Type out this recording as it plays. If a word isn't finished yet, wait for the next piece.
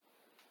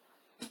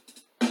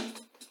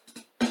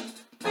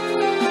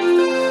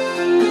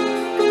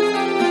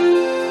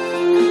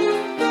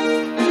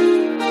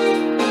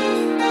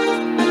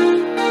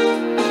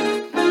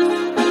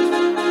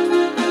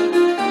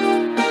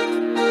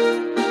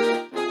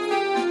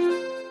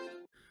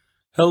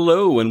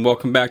Hello, and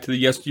welcome back to the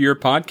Yesteryear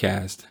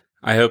podcast.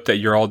 I hope that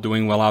you're all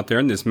doing well out there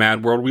in this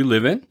mad world we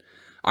live in.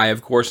 I,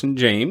 of course, am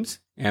James,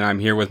 and I'm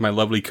here with my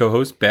lovely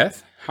co-host,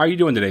 Beth. How are you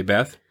doing today,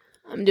 Beth?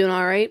 I'm doing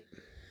all right.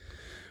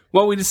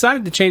 Well, we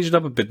decided to change it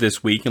up a bit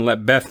this week and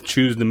let Beth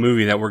choose the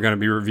movie that we're going to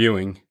be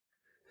reviewing.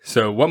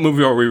 So, what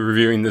movie are we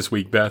reviewing this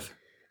week, Beth?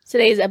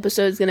 Today's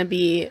episode is going to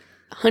be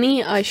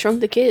Honey, I Shrunk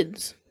the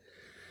Kids.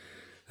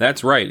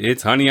 That's right,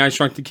 it's Honey, I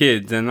Shrunk the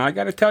Kids, and I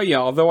gotta tell you,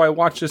 although I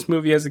watched this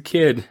movie as a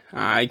kid,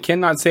 I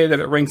cannot say that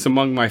it ranks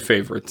among my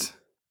favorites.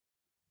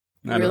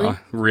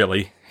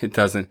 Really, it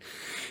doesn't.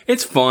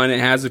 It's fun, it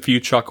has a few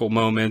chuckle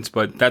moments,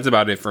 but that's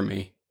about it for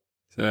me.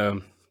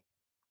 So,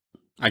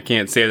 I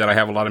can't say that I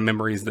have a lot of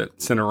memories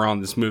that center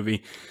around this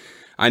movie.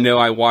 I know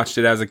I watched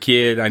it as a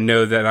kid, I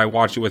know that I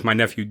watched it with my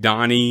nephew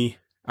Donnie.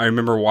 I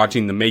remember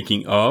watching the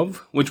making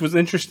of, which was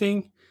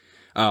interesting,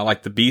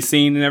 like the bee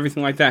scene and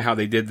everything like that, how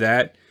they did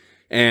that.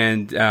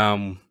 And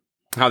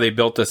how they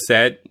built the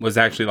set was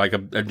actually like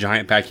a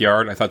giant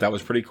backyard. I thought that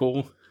was pretty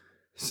cool.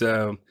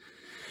 So,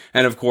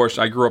 and of course,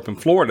 I grew up in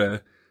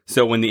Florida.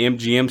 So when the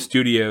MGM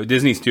studio,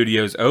 Disney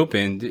Studios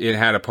opened, it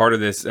had a part of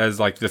this as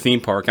like the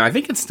theme park. And I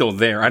think it's still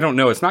there. I don't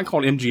know. It's not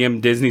called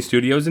MGM Disney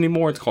Studios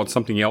anymore. It's called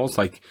something else,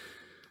 like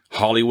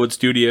Hollywood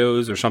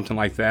Studios or something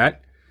like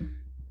that.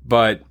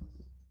 But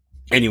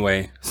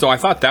anyway, so I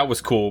thought that was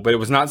cool, but it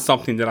was not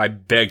something that I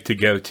begged to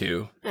go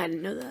to. I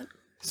didn't know that.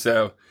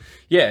 So,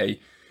 yeah,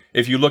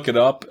 if you look it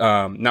up,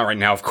 not right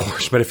now, of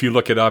course, but if you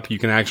look it up, you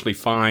can actually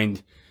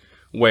find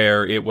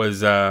where it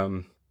was,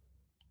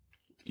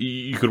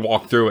 you could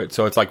walk through it.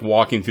 So it's like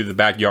walking through the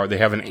backyard. They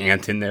have an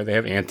ant in there. They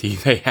have Auntie.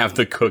 They have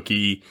the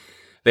cookie.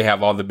 They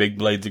have all the big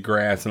blades of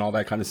grass and all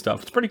that kind of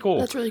stuff. It's pretty cool.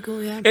 That's really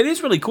cool, yeah. It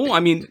is really cool. I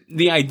mean,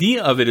 the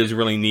idea of it is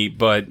really neat,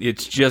 but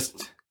it's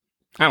just,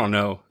 I don't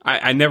know.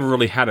 I never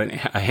really had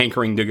a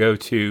hankering to go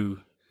to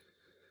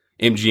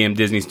MGM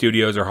Disney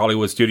Studios or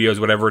Hollywood Studios,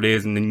 whatever it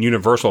is, and then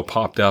Universal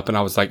popped up, and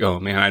I was like, oh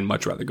man, I'd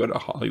much rather go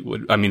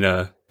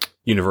to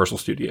Universal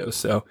Studios.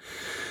 So,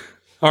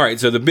 all right,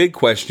 so the big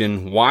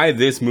question, why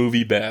this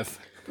movie, Beth?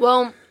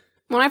 Well,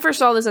 when I first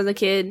saw this as a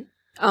kid,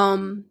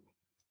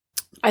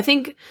 I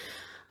think,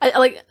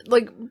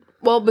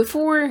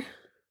 before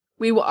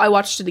I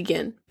watched it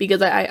again,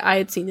 because I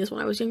had seen this when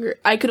I was younger,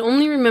 I could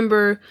only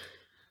remember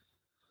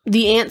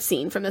the ant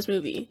scene from this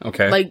movie.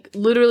 Okay. Like,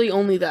 literally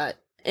only that.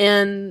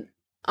 And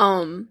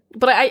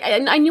but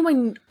I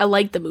knew I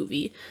liked the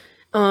movie,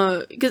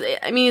 because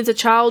I mean, it's a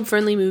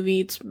child-friendly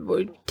movie. It's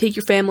take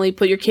your family,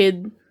 put your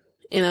kid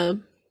in a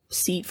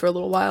seat for a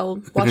little while,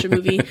 watch a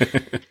movie.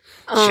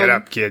 Shut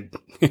up, kid.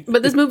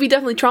 But this movie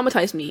definitely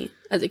traumatized me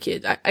as a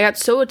kid. I got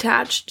so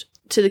attached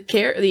to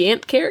the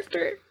ant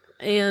character,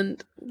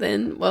 and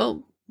then,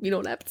 well, you know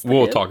what happens.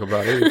 We'll talk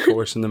about it, of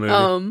course, in the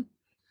movie.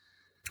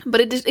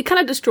 But it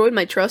kind of destroyed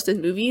my trust in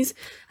movies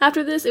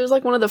after this. It was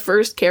like one of the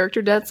first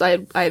character deaths I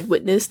had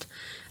witnessed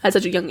at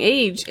such a young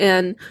age.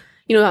 And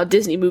you know how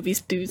Disney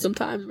movies do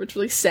sometimes, where it's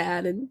really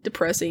sad and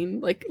depressing,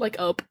 like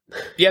Up.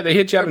 Yeah, they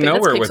hit you out of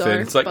nowhere with it.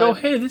 It's like, but, oh,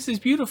 hey, this is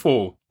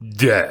beautiful.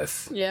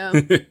 Death. Yeah.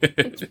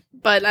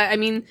 But I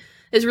mean,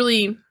 it's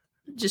really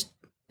just,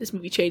 this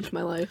movie changed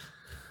my life.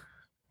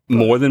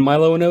 More than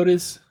Milo and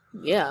Otis?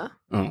 Yeah.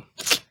 Oh.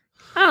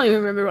 I don't even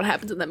remember what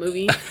happens in that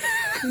movie.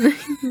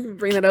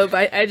 Bring that up.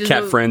 I just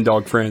cat friend,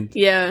 dog friend.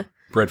 Yeah.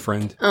 Bread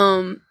friend.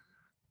 I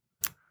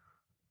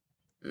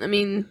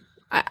mean,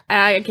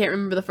 I can't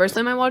remember the first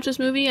time I watched this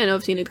movie. I know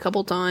I've seen it a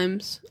couple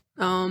times.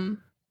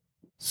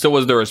 So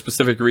was there a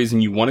specific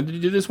reason you wanted to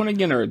do this one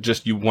again, or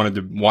just you wanted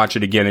to watch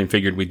it again and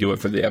figured we'd do it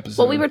for the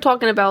episode? Well, we were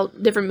talking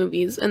about different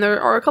movies, and there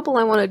are a couple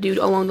I want to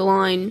do along the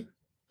line.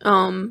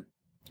 But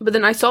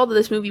then I saw that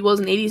this movie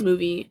was an 80s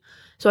movie,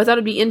 so I thought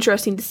it'd be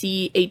interesting to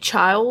see a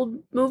child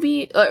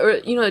movie, or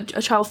a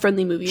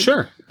child-friendly movie.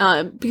 Sure.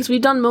 Because we've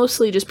done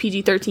mostly just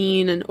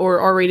PG-13 or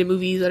R-rated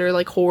movies that are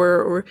like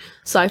horror or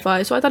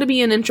sci-fi, so I thought it'd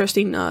be an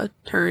interesting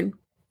turn.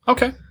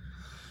 Okay.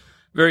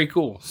 Very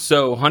cool.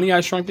 So, Honey, I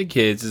Shrunk the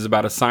Kids is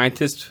about a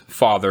scientist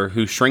father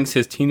who shrinks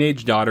his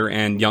teenage daughter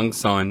and young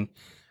son,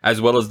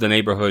 as well as the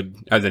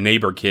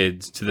neighbor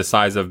kids, to the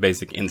size of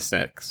basic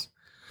insects.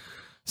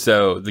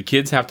 So the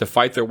kids have to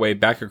fight their way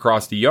back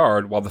across the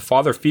yard while the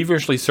father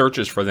feverishly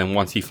searches for them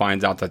once he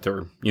finds out that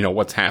they're,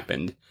 what's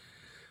happened.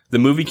 The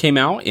movie came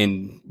out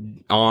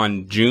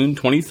on June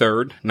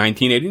 23rd,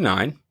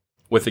 1989,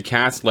 with a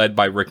cast led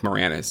by Rick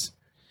Moranis.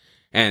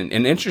 And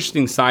an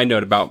interesting side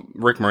note about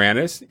Rick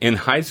Moranis, in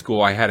high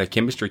school I had a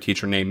chemistry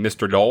teacher named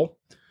Mr. Dole,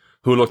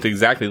 who looked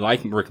exactly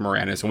like Rick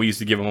Moranis, and we used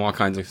to give him all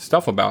kinds of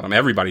stuff about him.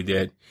 Everybody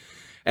did.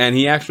 And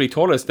he actually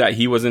told us that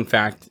he was, in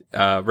fact,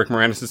 Rick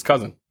Moranis'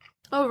 cousin.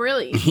 Oh,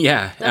 really?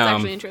 Yeah. That's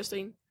actually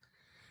interesting.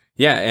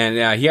 Yeah,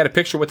 and he had a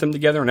picture with them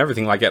together and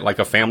everything, like at like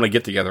a family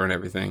get-together and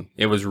everything.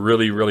 It was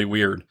really, really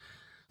weird.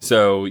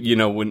 So,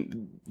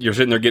 when you're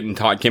sitting there getting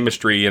taught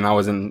chemistry, and I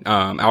was in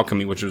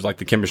alchemy, which was like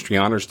the chemistry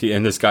honors team,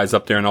 and this guy's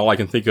up there, and all I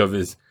can think of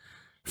is,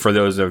 for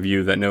those of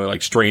you that know,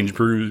 like, Strange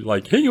Brew,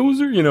 like, hey,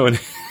 user, and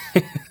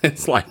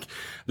it's like,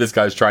 this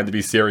guy's trying to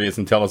be serious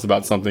and tell us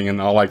about something,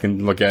 and all I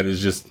can look at is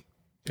just,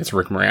 it's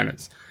Rick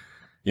Moranis.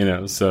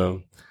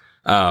 So,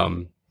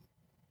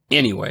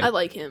 anyway. I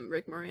like him,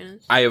 Rick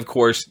Moranis. I, of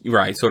course,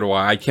 right, so do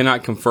I. I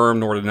cannot confirm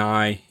nor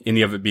deny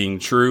any of it being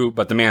true,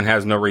 but the man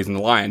has no reason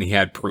to lie, and he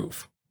had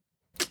proof.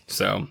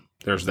 So,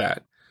 there's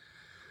that.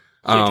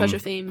 Your touch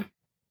of fame.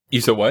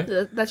 You said what?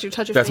 That's your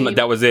touch of fame.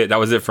 That was it. That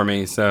was it for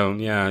me. So,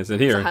 yeah, I said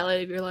here. It's a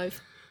highlight of your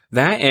life.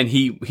 That, and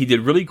he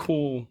did really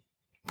cool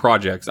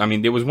projects. I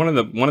mean, it was one of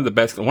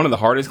the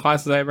hardest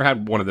classes I ever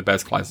had, one of the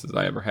best classes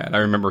I ever had. I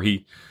remember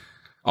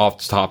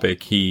off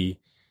topic, he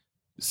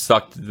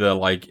sucked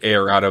the,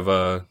 air out of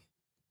a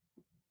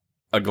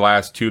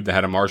glass tube that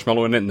had a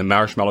marshmallow in it, and the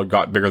marshmallow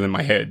got bigger than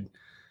my head.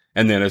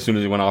 And then as soon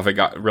as it went off, it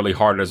got really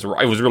hard. It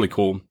was really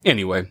cool.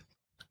 Anyway,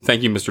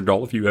 thank you, Mr.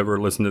 Dull, if you ever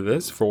listen to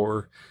this,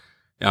 for,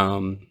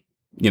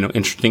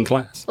 interesting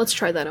class. Let's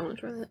try that. I want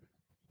to try that.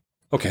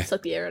 Okay.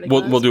 Suck the air out of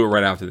glass. We'll do it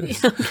right after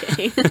this.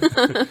 Okay.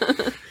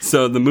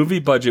 So the movie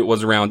budget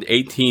was around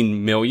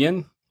 $18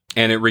 million,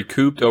 and it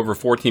recouped over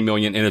 $14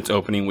 million in its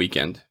opening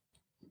weekend.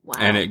 Wow.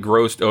 And it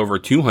grossed over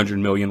 $200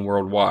 million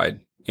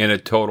worldwide in a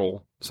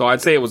total. So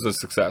I'd say it was a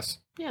success.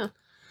 Yeah.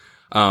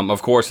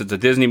 Of course, it's a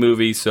Disney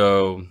movie,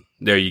 so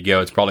there you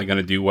go. It's probably going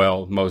to do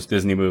well. Most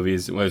Disney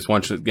movies,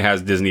 once it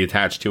has Disney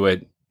attached to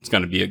it, it's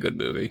going to be a good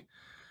movie.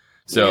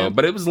 So,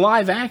 But it was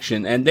live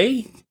action, and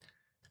they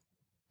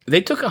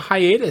took a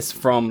hiatus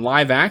from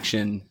live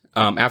action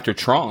after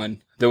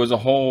Tron. There was a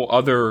whole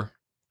other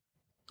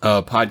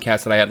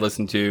podcast that I had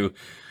listened to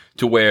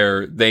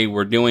where they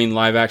were doing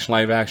live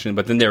action,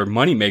 but then their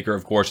moneymaker,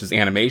 of course, is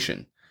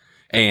animation.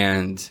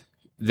 And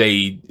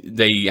they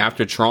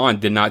after Tron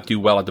did not do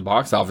well at the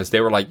box office, they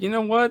were like, you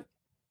know what?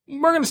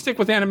 We're going to stick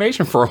with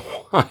animation for a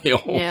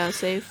while. Yeah,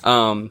 safe.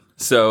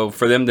 So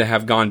for them to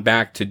have gone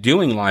back to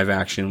doing live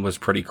action was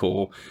pretty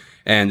cool.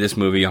 And this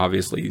movie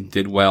obviously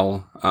did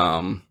well.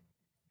 Not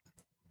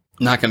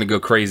going to go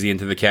crazy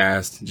into the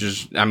cast.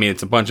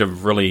 It's a bunch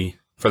of really,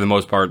 for the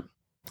most part,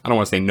 I don't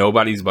want to say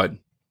nobodies, but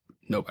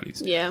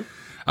nobodies. Yeah.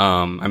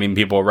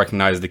 People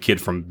recognize the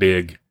kid from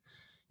Big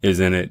is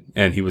in it,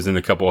 and he was in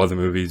a couple other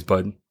movies,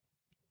 but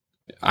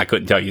I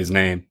couldn't tell you his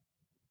name.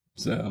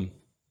 So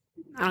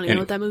I don't even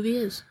know what that movie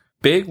is.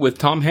 Big with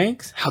Tom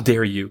Hanks? How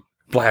dare you?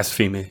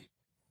 Blasphemy.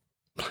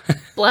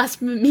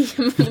 Blasphemy.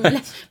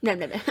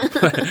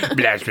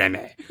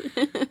 Blasphemy.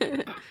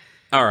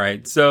 All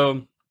right,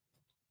 so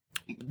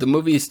the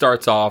movie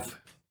starts off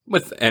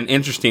with an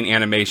interesting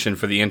animation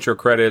for the intro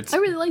credits. I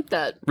really like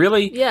that.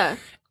 Really? Yeah.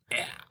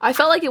 I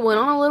felt like it went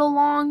on a little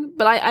long,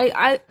 but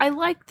I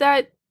liked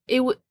that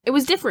it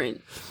was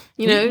different.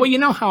 Well, you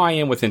know how I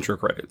am with intro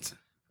credits.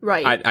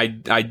 Right.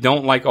 I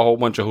don't like a whole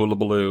bunch of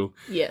hullabaloo.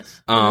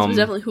 Yes. This was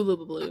definitely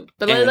hullabaloo.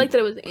 But I liked that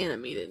it was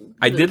animated.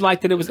 I did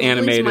like that it was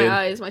animated.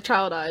 My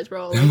child eyes,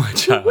 bro. Like, my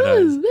child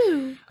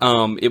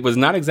eyes. It was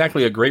not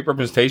exactly a great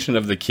representation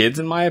of the kids,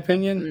 in my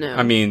opinion.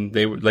 No.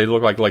 They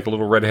look like a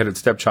little redheaded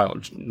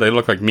stepchild. They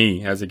look like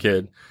me as a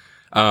kid.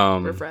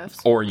 Riffraffs.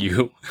 Or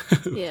you.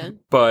 Yeah.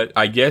 But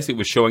I guess it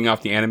was showing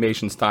off the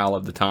animation style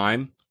of the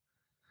time.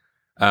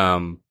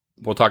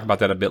 We'll talk about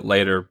that a bit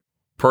later.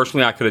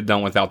 Personally, I could have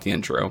done without the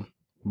intro.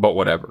 But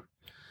whatever.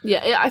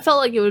 Yeah, I felt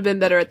like it would have been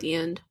better at the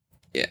end.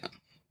 Yeah.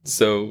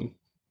 So,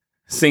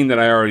 seeing that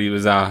I already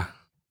was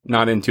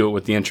not into it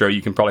with the intro,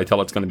 you can probably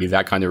tell it's going to be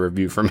that kind of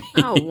review for me.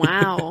 Oh,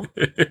 wow.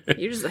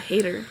 You're just a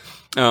hater.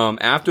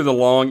 After the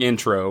long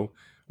intro,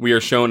 we are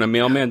shown a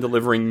mailman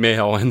delivering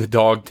mail and the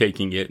dog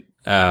taking it.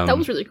 That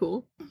was really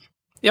cool.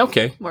 Yeah,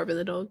 okay. Marvin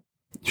the dog.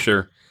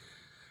 Sure.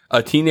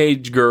 A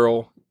teenage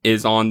girl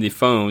is on the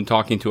phone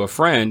talking to a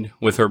friend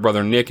with her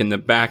brother Nick in the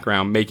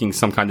background making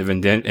some kind of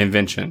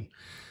invention.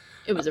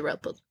 It was a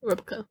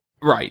replica.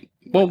 Right.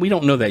 Well, we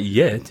don't know that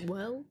yet.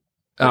 Well,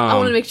 I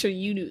want to make sure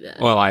you knew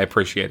that. Well, I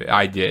appreciate it.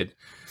 I did.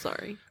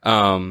 Sorry.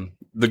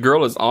 The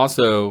girl is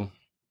also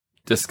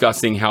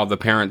discussing how the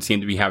parents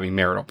seem to be having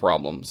marital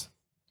problems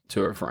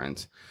to her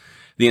friends.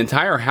 The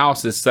entire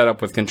house is set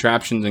up with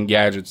contraptions and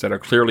gadgets that are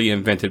clearly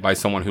invented by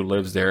someone who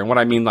lives there. And what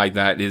I mean like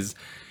that is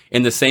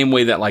in the same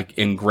way that like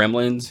in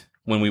Gremlins,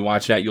 when we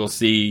watch that, you'll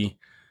see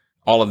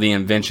all of the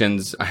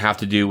inventions have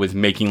to do with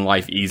making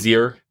life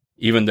easier,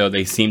 even though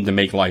they seem to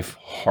make life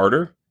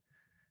harder,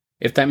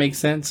 if that makes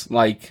sense.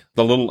 Like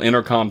the little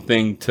intercom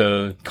thing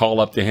to call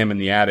up to him in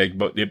the attic,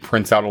 but it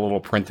prints out a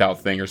little printout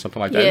thing or something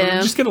like that.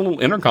 Yeah. Just get a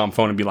little intercom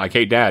phone and be like,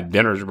 hey, Dad,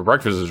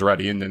 breakfast is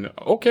ready. And then,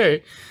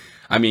 okay.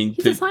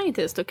 He's a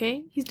scientist,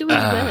 okay? He's doing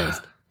his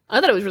best. I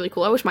thought it was really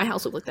cool. I wish my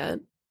house looked like that.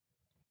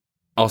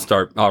 I'll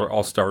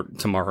start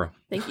tomorrow.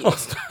 Thank you.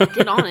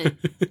 Get on it.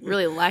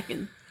 Really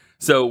lacking.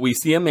 So we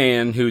see a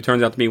man who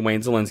turns out to be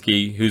Wayne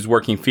Szalinski, who's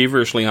working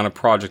feverishly on a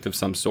project of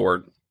some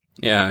sort.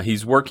 Yeah,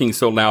 he's working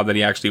so loud that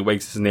he actually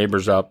wakes his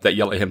neighbors up that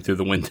yell at him through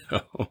the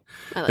window.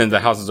 And the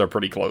houses are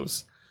pretty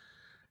close.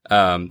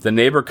 The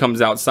neighbor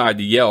comes outside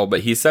to yell, but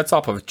he sets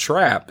off a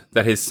trap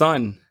that his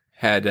son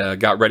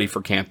had got ready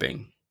for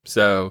camping.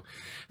 So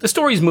the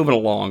story's moving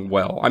along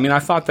well. I mean, I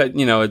thought that,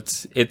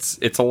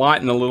 it's a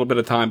lot in a little bit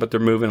of time, but they're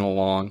moving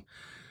along.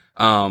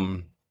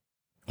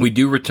 We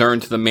do return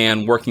to the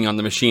man working on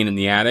the machine in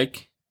the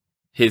attic.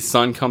 His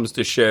son comes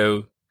to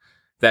show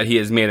that he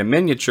has made a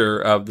miniature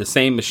of the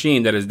same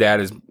machine that his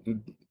dad is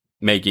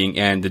making,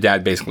 and the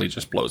dad basically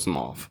just blows him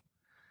off.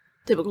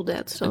 Typical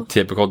dad stuff.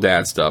 Typical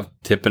dad stuff.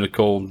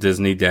 Typical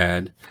Disney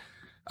dad.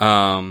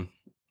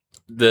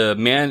 The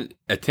man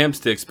attempts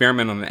to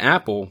experiment on the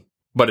apple,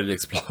 but it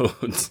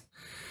explodes.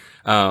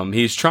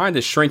 He's trying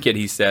to shrink it,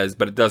 he says,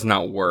 but it does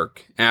not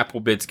work. Apple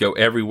bits go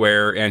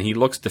everywhere, and he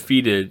looks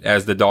defeated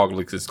as the dog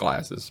licks his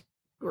glasses.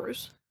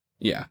 Gross.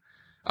 Yeah.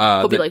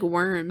 Hope be like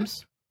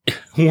worms.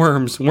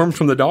 Worms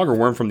from the dog or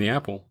worm from the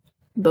apple?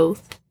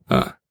 Both.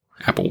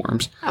 Apple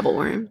worms. Apple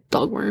worm.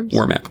 Dog worms.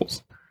 Worm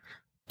apples.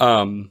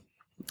 The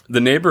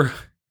neighbor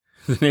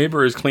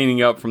is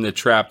cleaning up from the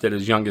trap that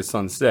his youngest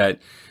son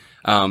set.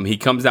 He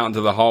comes out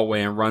into the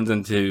hallway and runs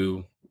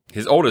into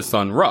his oldest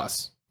son,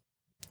 Russ.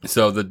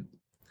 So the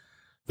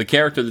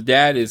character, the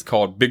dad, is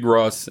called Big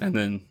Russ, and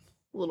then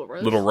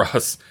Little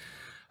Russ.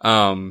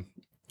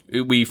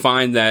 We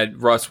find that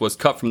Russ was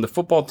cut from the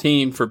football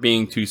team for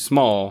being too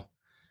small,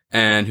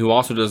 and who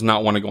also does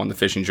not want to go on the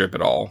fishing trip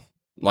at all.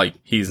 Like,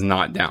 he's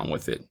not down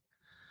with it.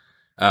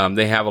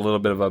 They have a little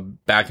bit of a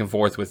back and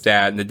forth with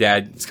that, and the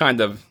dad is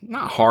kind of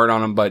not hard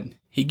on him, but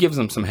he gives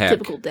him some heck.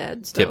 Typical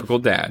dad stuff. Typical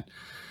dad.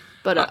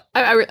 But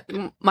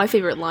my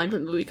favorite line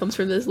from the movie comes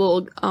from this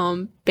little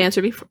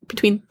banter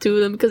between two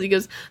of them, because he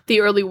goes,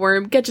 "The early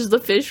worm catches the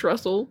fish,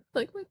 Russell."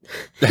 Like, what?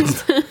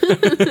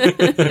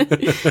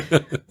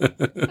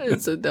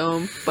 It's so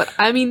dumb. But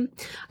I mean,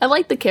 I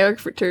like the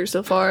character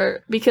so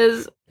far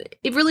because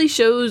it really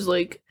shows,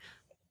 like,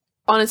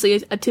 honestly,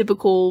 a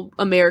typical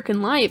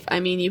American life. I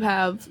mean, you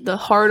have the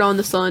hard on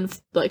the son,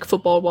 like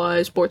football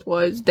wise, sports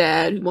wise,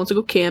 dad who wants to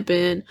go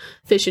camping,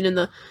 fishing, and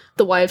the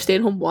wife, stay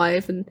at home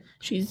wife, and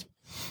she's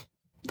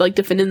like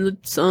defending the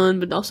son,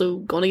 but also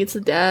going against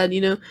the dad.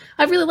 You know,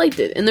 I really liked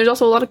it, and there's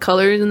also a lot of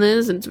colors in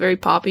this, and it's very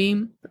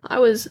poppy.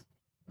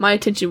 My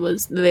attention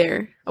was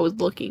there. I was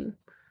looking.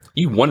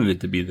 You wanted it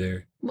to be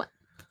there. What?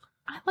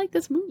 I like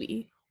this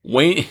movie.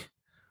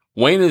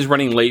 Wayne is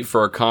running late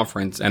for a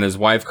conference, and his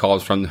wife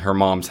calls from her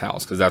mom's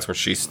house because that's where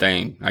she's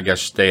staying. I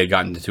guess they had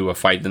gotten into a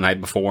fight the night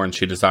before, and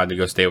she decided to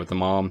go stay with the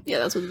mom. Yeah,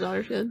 that's what the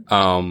daughter said.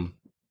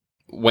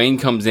 Wayne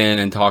comes in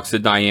and talks to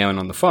Diane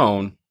on the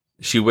phone.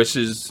 She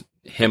wishes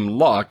him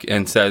luck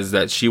and says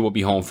that she will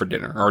be home for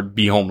dinner, or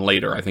be home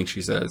later, I think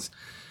she says.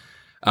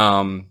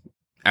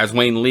 As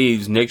Wayne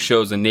leaves, Nick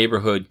shows a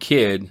neighborhood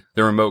kid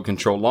the remote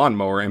control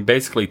lawnmower, and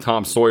basically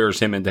Tom Sawyer's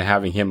him into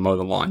having him mow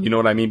the lawn. You know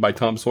what I mean by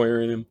Tom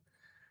Sawyer in him?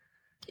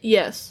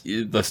 Yes.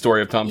 The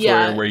story of Tom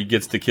Sawyer, where he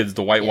gets the kids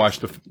to whitewash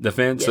the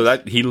fence. Yes. So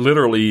that he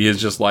literally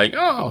is just like,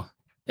 oh,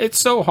 it's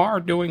so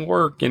hard doing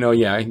work. You know,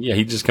 yeah.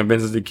 He just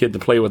convinces the kid to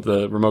play with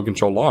the remote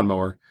control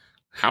lawnmower.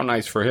 How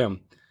nice for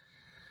him.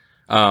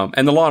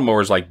 And the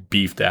lawnmower is like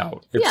beefed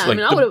out. It's yeah, like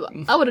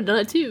I would have done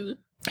it too.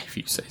 If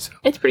you say so.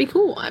 It's pretty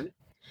cool.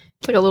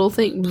 It's like a little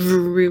thing.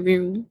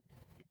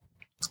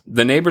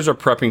 The neighbors are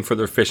prepping for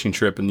their fishing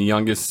trip, and the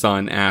youngest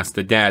son asks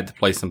the dad to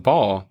play some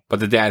ball, but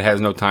the dad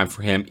has no time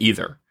for him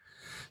either.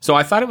 So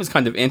I thought it was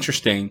kind of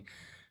interesting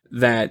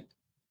that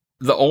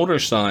the older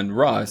son,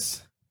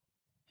 Russ,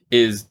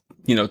 is,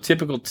 you know,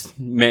 typical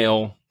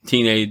male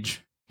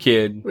teenage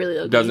kid, really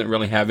ugly. Doesn't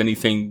really have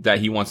anything that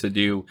he wants to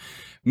do.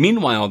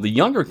 Meanwhile, the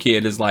younger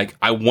kid is like,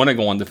 I want to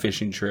go on the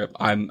fishing trip.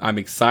 I'm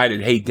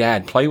excited. Hey,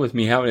 Dad, play with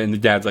me. And the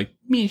dad's like,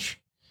 Mish.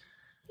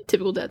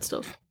 Typical dad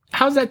stuff.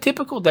 How's that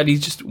typical that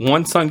he's just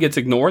one son gets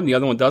ignored and the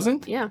other one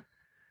doesn't? Yeah.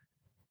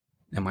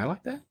 Am I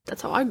like that?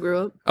 That's how I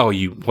grew up. Oh,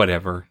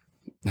 whatever.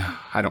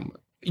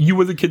 You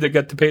were the kid that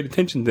got to pay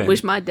attention then.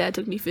 Wish my dad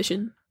took me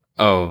fishing.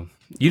 Oh,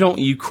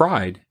 you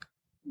cried.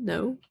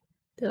 No.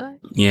 Did I?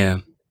 Yeah.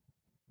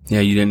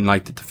 Yeah, you didn't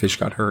like that the fish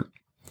got hurt.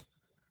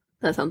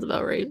 That sounds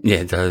about right. Yeah,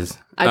 it does.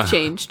 I've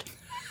changed.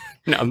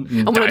 No,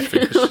 I'm gonna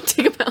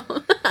take a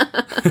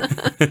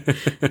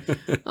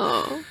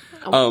bow.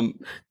 Oh.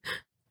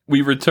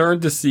 We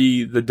return to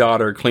see the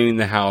daughter cleaning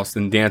the house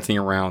and dancing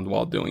around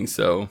while doing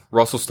so.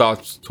 Russell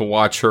stops to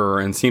watch her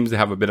and seems to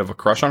have a bit of a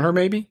crush on her,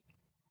 maybe?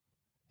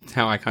 That's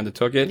how I kind of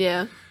took it.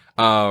 Yeah.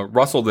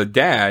 Russell, the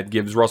dad,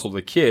 gives Russell,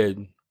 the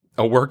kid,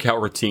 a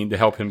workout routine to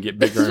help him get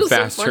bigger and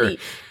faster.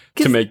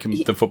 To make him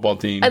the football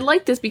team. I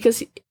like this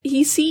because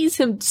he sees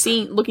him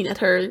looking at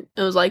her and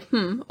was like,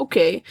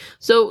 okay.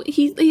 So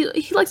he's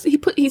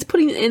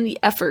putting in the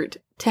effort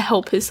to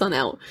help his son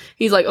out.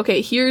 He's like,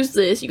 okay, here's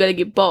this. You got to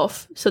get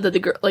buff so that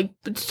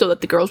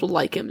the girls will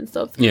like him and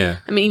stuff. Yeah.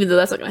 I mean, even though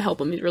that's not gonna help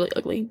him, he's really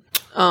ugly.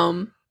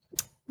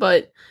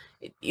 But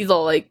he's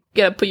all like,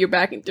 you gotta put your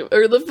back into it,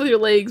 or lift with your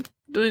legs.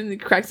 And he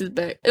cracks his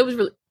back.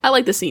 I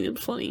like the scene. It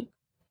was funny.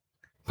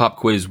 Pop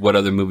quiz: what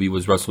other movie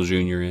was Russell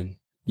Jr. in?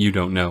 You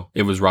don't know.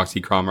 It was Roxy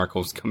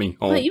Carmichael's Coming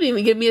Home. You didn't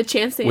even give me a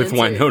chance to with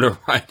answer. With Winona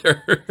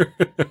Ryder.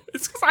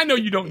 It's because I know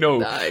you don't know.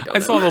 No, I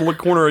saw the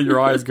corner of your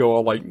eyes go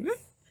all like,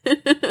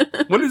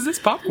 what is this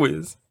pop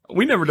quiz?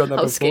 We never done that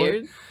before. I was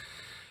scared.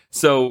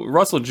 So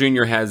Russell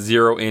Jr. has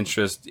zero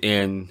interest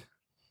in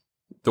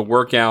the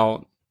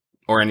workout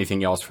or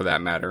anything else for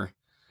that matter.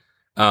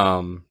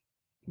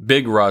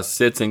 Big Russ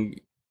sits and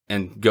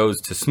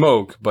goes to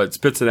smoke, but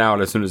spits it out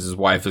as soon as his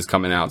wife is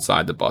coming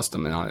outside to bust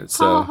him on it.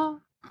 So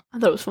I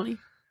thought it was funny.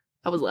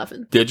 I was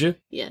laughing. Did you?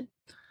 Yeah.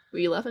 Were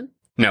you laughing?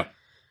 No.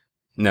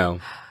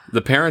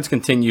 The parents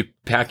continue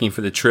packing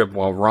for the trip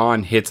while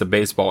Ron hits a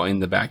baseball in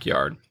the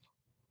backyard.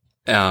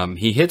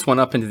 He hits one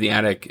up into the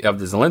attic of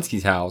the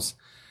Zelensky's house,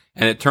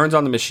 and it turns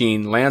on the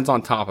machine, lands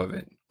on top of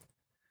it,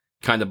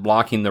 kind of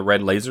blocking the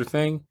red laser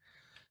thing.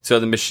 So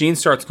the machine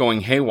starts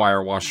going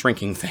haywire while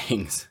shrinking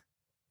things.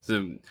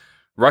 So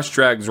Rush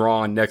drags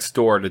Ron next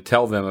door to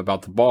tell them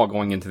about the ball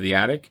going into the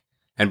attic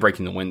and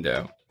breaking the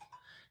window.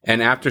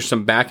 And after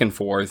some back and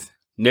forth,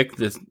 Nick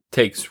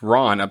takes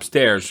Ron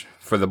upstairs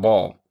for the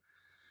ball.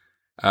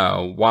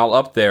 While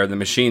up there, the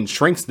machine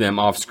shrinks them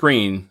off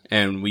screen,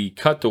 and we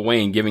cut to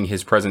Wayne giving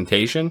his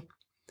presentation.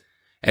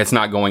 It's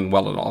not going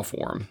well at all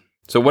for him.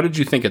 So what did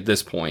you think at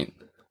this point?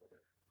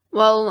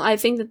 Well, I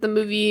think that the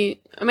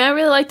movie... I mean, I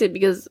really liked it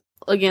because,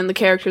 again, the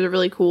characters are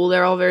really cool.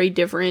 They're all very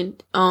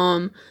different.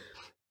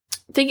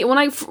 Thinking when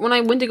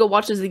I went to go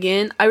watch this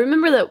again, I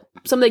remember that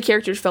some of the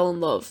characters fell in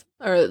love.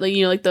 Or, like,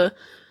 you know, like the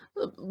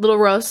little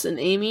Russ and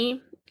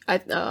Amy.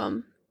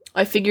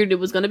 I figured it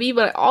was going to be,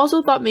 but I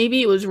also thought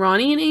maybe it was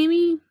Ronnie and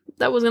Amy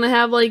that was going to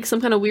have, like, some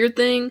kind of weird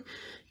thing.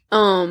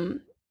 I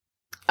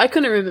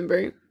couldn't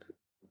remember,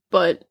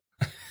 but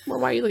well,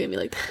 why are you looking at me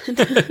like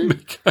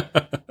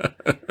that?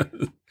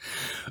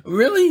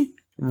 Really?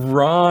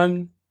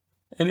 Ron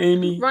and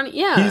Amy? Ronnie,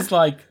 yeah. He's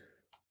like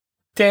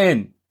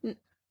 10. He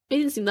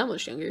didn't seem that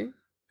much younger.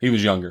 He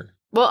was younger.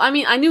 Well, I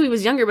mean, I knew he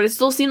was younger, but it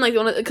still seemed like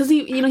because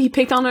he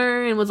picked on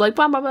her and was like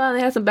blah blah blah. And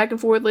they had some back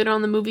and forth later on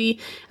in the movie,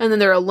 and then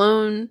they're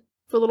alone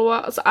for a little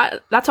while. So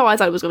that's how I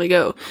thought it was going to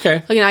go.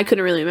 Okay. Again, I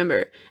couldn't really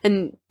remember,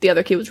 and the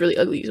other kid was really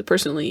ugly. So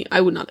personally,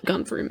 I would not have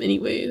gone for him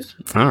anyways.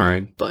 All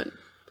right, but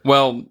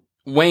well,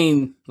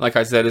 Wayne, like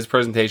I said, his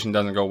presentation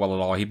doesn't go well at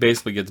all. He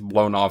basically gets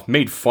blown off,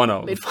 made fun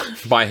of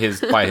by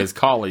his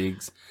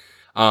colleagues,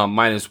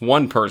 minus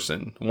one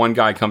person. One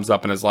guy comes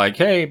up and is like,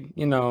 "Hey,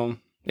 you know,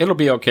 it'll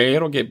be okay.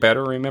 It'll get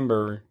better.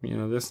 Remember, you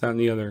know, this, that, and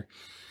the other."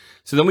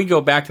 So then we go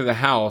back to the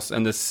house,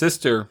 and the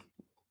sister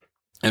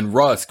and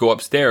Russ go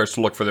upstairs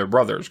to look for their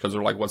brothers because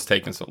they're like, "What's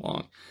taking so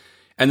long?"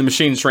 And the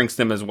machine shrinks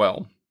them as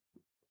well.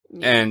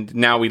 Yeah. And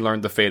now we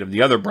learn the fate of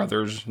the other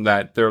brothers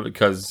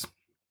because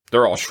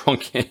they're all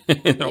shrunken.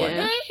 They're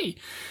like, "Hey."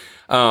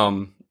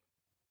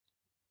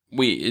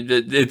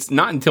 It's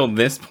not until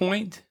this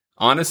point,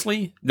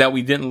 honestly, that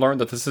we didn't learn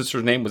that the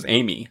sister's name was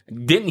Amy.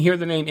 Didn't hear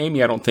the name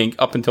Amy, I don't think,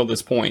 up until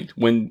this point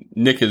when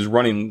Nick is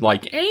running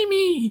like,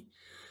 "Amy."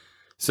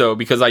 So,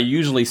 because I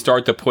usually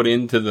start to put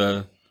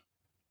into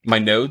my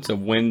notes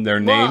of when their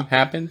name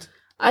happened.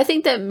 I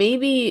think that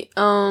maybe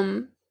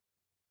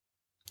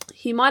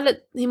he might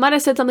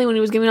have said something when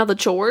he was giving out the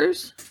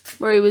chores,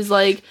 where he was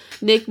like,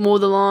 Nick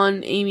mowed the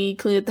lawn, Amy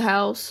cleaned up the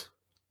house.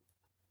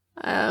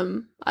 I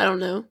don't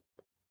know.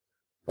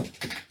 I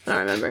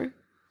don't remember.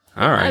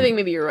 All right. I think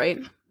maybe you're right.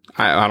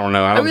 I don't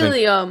know. I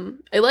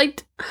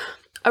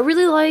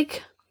really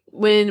like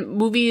when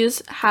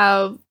movies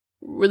have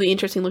really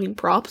interesting looking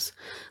props.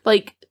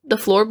 Like the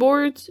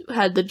floorboards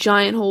had the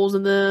giant holes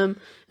in them.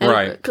 And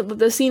right.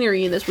 The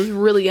scenery in this was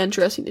really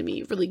interesting to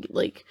me. Really,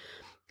 like,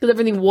 because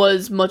everything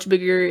was much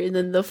bigger, and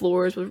then the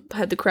floors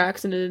had the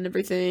cracks in it and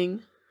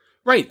everything.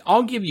 Right.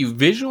 I'll give you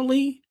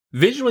visually,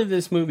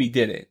 this movie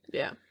did it.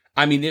 Yeah.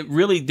 I mean, it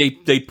really,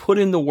 they put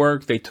in the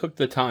work, they took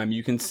the time.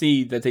 You can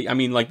see that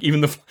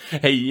even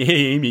hey,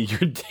 Amy,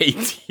 your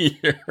date's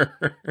here.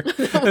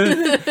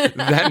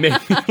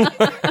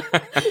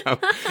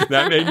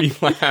 That made me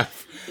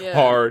laugh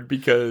hard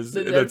because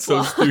that's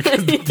so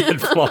stupid. The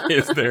dead fly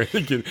is there.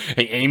 Thinking,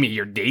 "Hey, Amy,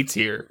 your date's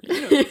here."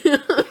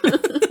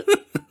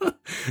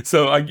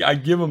 So I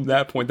give him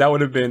that point. That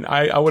would have been,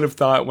 I would have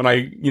thought when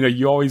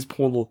you always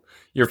pull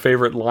your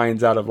favorite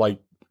lines out of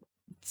like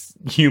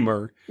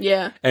humor,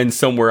 and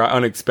somewhere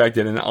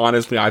unexpected, and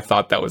honestly I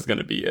thought that was going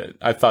to be it.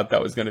 I thought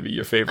that was going to be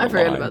your favorite. I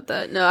forgot about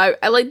that. No,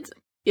 I liked,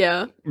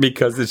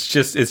 because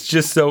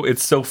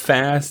it's so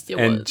fast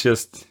and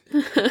just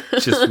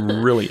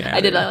really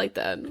added. I like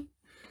that.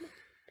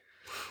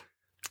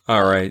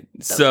 All right,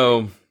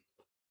 so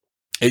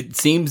it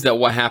seems that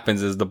what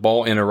happens is the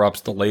ball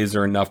interrupts the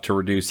laser enough to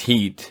reduce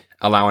heat,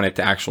 allowing it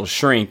to actually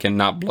shrink and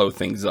not blow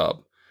things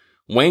up.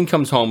 Wayne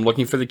comes home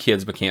looking for the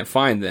kids but can't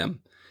find them.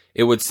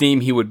 It would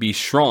seem he would be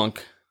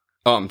shrunk.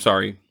 Oh, I'm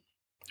sorry.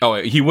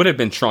 Oh, he would have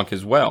been shrunk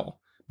as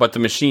well. But the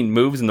machine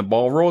moves and the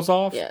ball rolls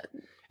off. Yeah.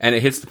 And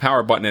it hits the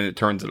power button and it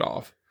turns it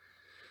off.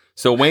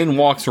 So Wayne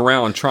walks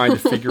around trying to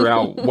figure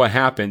out what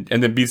happened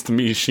and then beats the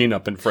machine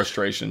up in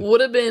frustration.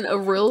 Would have been a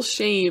real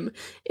shame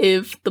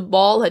if the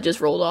ball had just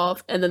rolled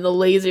off and then the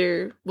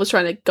laser was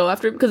trying to go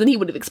after him, because then he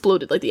would have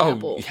exploded like the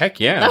apple. Oh, heck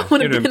yeah. That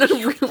would have been a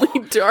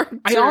really dark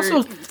turn. I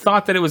also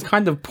thought that it was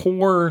kind of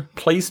poor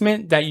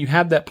placement that you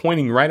had that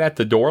pointing right at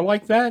the door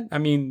like that. I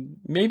mean,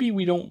 maybe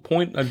we don't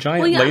point a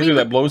giant laser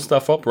that blows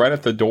stuff up right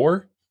at the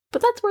door.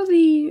 But that's where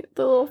the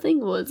little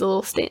thing was, the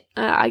little stand.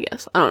 I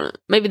guess. I don't know.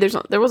 Maybe there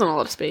wasn't a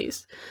lot of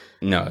space.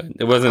 No,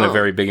 it wasn't a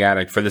very big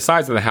attic. For the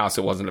size of the house,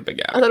 it wasn't a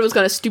big attic. I thought it was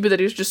kind of stupid that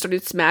he just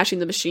started smashing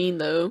the machine,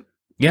 though.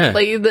 Yeah.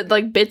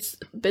 Like bits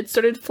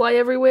started to fly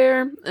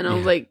everywhere, and I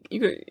was like, you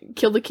could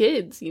kill the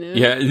kids, you know?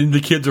 Yeah, and the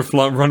kids are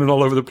running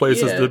all over the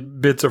place as Yeah. the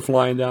bits are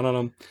flying down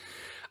on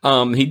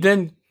them. He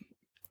then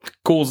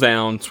cools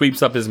down,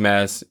 sweeps up his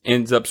mess,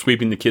 ends up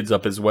sweeping the kids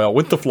up as well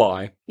with the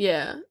fly.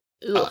 Yeah.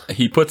 Ugh.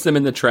 He puts them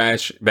in the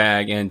trash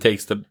bag and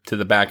takes them to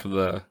the back of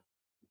the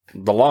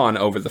lawn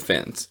over the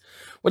fence,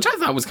 which I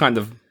thought was kind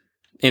of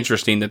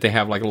interesting that they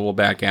have like a little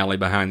back alley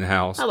behind the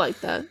house. I like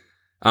that.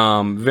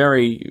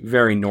 Very,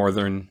 very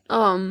northern.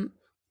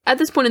 At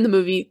this point in the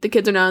movie, the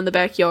kids are now in the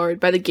backyard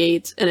by the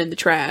gates and in the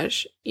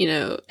trash, you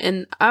know,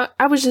 and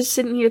I was just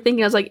sitting here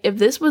thinking, I was like, if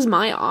this was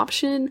my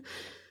option,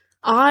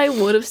 I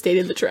would have stayed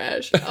in the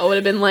trash. I would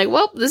have been like,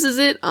 well, this is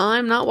it.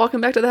 I'm not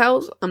walking back to the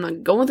house. I'm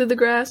not going through the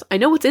grass. I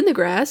know what's in the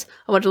grass.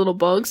 A bunch of little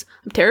bugs.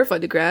 I'm terrified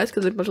of the grass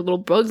because there's a bunch of little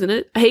bugs in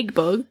it. I hate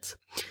bugs.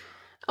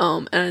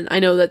 And I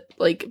know that,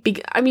 like,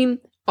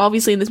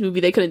 obviously in this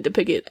movie they couldn't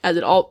depict it as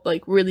it all,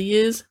 like, really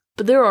is,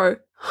 but there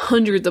are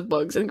hundreds of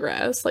bugs in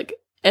grass, like,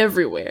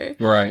 everywhere.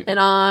 Right. And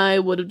I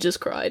would have just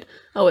cried.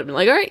 I would have been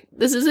like, all right,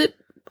 this is it.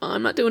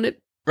 I'm not doing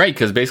it. Right,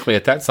 because basically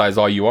at that size,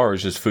 all you are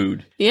is just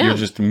food. Yeah. You're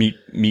just meat.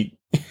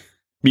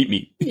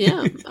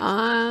 Yeah.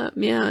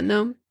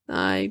 No.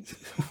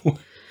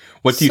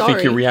 What do you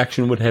think your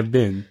reaction would have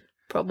been?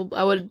 Probably,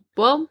 I would have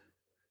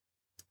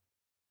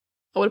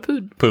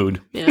pooed.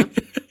 Pooed. Yeah.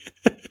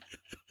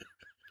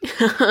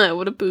 I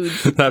would have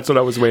pooed. That's what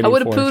I was waiting for. I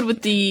would have pooed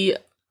with the,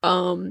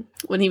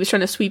 when he was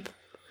trying to sweep,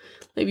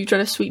 maybe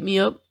trying to sweep me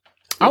up.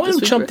 I would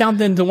have jumped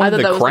down into one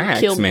of the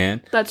cracks,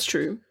 man. That's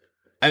true.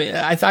 I mean,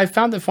 I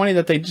found it funny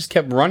that they just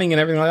kept running and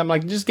everything like that. I'm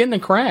like, just get in the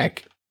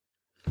crack.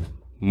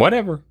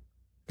 Whatever.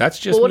 That's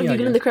just Well, what if you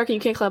get in the crack and you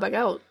can't climb back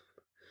out?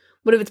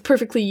 What if it's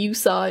perfectly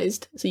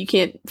you-sized, so you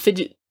can't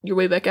fidget your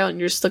way back out and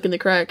you're stuck in the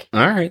crack? All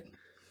right.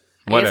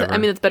 Whatever. I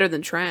mean, it's better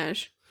than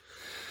trash.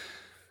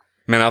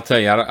 Man, I'll tell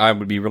you, I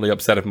would be really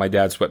upset if my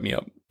dad swept me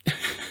up.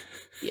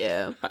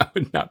 Yeah. I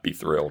would not be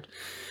thrilled.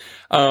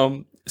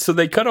 So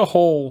they cut a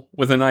hole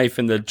with a knife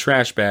in the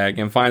trash bag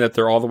and find that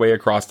they're all the way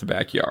across the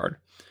backyard.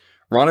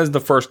 Ron is the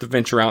first to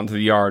venture out into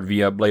the yard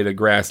via a blade of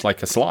grass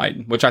like a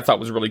slide, which I thought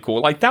was really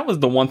cool. Like, that was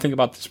the one thing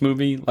about this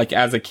movie, like,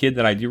 as a kid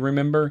that I do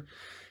remember.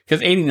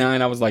 Because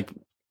 89, I was, like,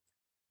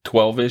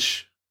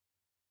 12-ish.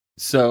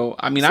 So,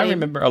 I mean, same. I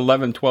remember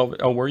 11, 12.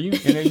 Oh, were you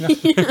in 89?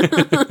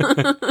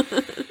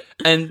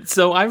 And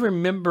so I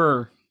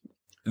remember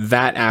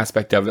that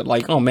aspect of it.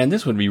 Like, oh, man,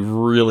 this would be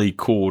really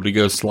cool to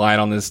go slide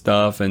on this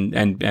stuff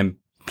and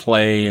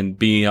play and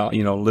be,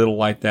 little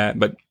like that.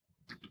 But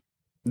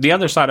the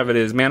other side of it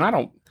is, man, I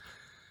don't.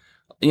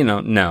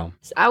 No.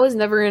 I was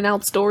never an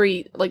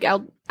outdoorsy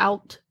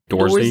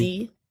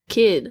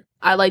kid.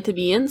 I like to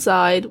be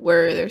inside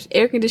where there's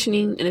air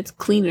conditioning and it's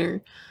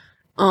cleaner.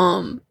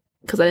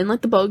 Because I didn't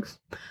like the bugs.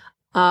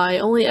 I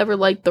only ever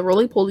liked the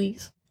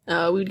roly-polies.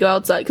 We'd go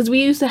outside because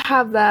we used to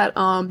have that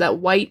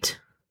white.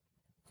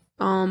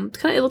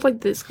 It looked like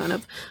this kind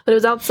of, but it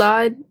was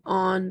outside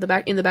in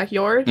the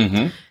backyard,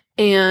 mm-hmm.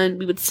 and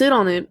we would sit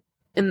on it,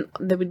 and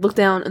then we'd look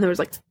down, and there was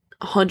like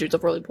hundreds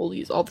of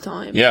roly-polies all the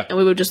time. Yeah. And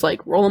we would just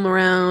like roll them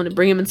around and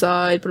bring them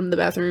inside, put them in the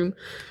bathroom.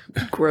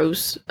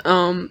 Gross.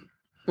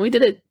 We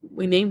did it.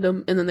 We named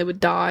them, and then they would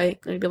die,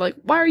 and I'd be like,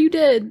 "Why are you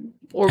dead?"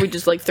 Or we'd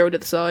just like throw it to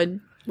the side,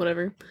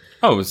 whatever.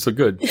 Oh, it's so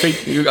good.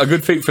 A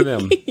good fate for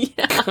them.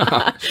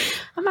 Yeah.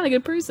 I'm not a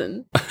good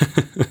person.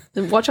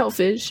 And watch out,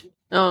 fish.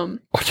 Watch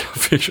out,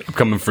 fish. I'm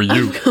coming for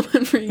you. I'm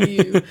coming for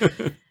you.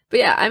 But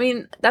yeah, I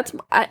mean,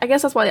 I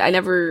guess that's why I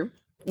never,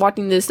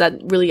 watching this,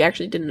 that really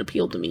actually didn't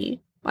appeal to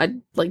me. I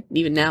like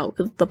even now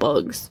because the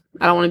bugs.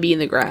 I don't want to be in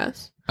the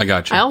grass. I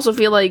got you. I also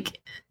feel like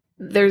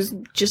there's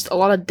just a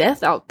lot of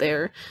death out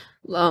there.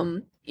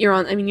 You're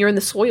in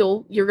the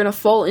soil. You're gonna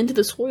fall into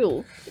the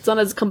soil. It's not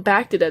as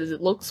compacted as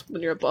it looks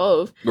when you're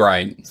above.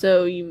 Right.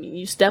 So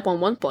you step on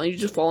one spot, you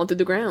just fall into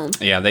the ground.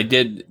 Yeah, they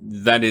did.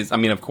 That is, I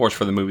mean, of course,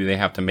 for the movie they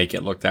have to make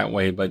it look that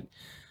way, but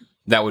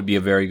that would be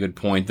a very good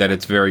point. That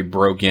it's very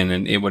broken,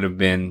 and it would have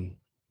been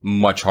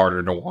much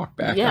harder to walk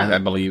back. Yeah. I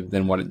believe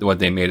than what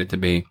they made it to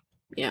be.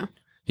 Yeah.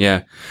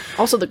 Yeah.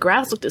 Also, the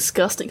grass looked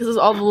disgusting because there's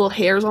all the little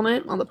hairs on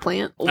it, on the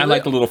plant. I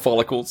like the little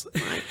follicles.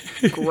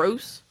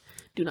 Gross.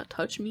 Do not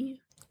touch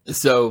me.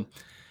 So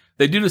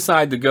they do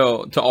decide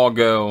to all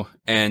go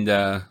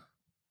and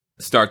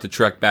start the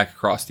trek back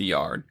across the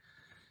yard.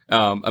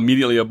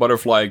 Immediately, a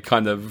butterfly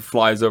kind of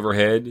flies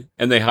overhead,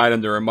 and they hide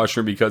under a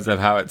mushroom because of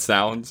how it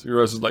sounds.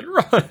 Rose is like,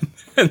 run!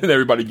 And then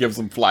everybody gives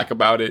them flack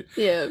about it.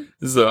 Yeah.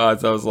 So I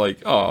was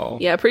like, oh.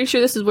 Yeah, pretty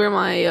sure this is where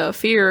my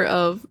fear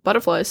of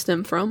butterflies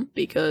stemmed from,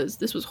 because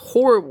this was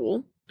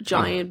horrible.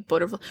 Giant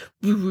butterfly.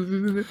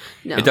 No.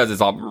 It does.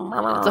 It's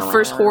all. It's the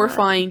first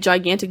horrifying,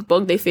 gigantic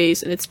bug they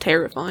face, and it's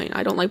terrifying.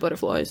 I don't like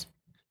butterflies.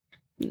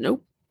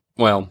 Nope.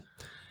 Well,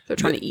 they're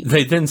trying to eat.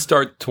 They then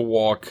start to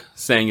walk,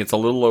 saying it's a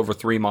little over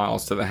 3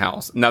 miles to the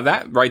house. Now,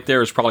 that right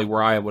there is probably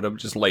where I would have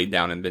just laid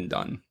down and been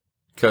done.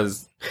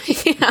 Because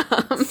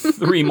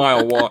 3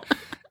 mile walk.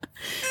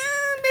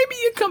 Maybe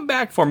you come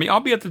back for me. I'll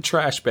be at the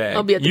trash bag.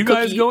 I'll be at the cookie.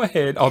 Guys go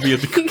ahead. I'll be at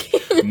the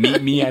cookie.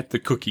 Meet me at the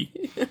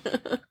cookie.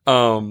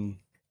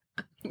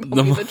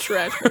 The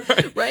trash,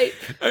 right?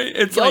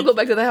 It's Y'all like, go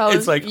back to the house.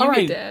 it's like, you all get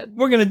right, Dad.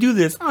 we're gonna do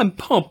this. I'm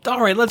pumped.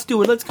 All right, let's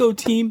do it. Let's go,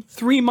 team.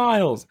 3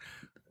 miles.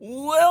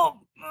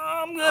 Well,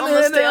 I'm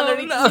gonna stay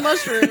underneath no. the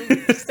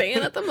mushroom. Staying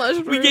at the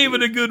mushroom. We gave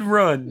it a good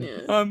run.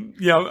 Yeah.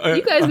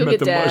 You guys go I'm get at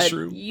the Dad.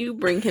 mushroom. You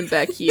bring him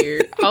back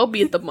here. I'll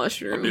be at the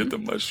mushroom. I'll be at the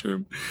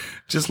mushroom.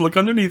 Just look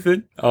underneath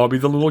it. I'll be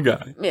the little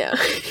guy. Yeah.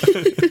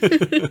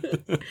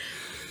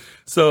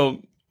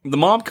 So the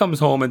mom comes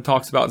home and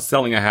talks about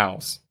selling a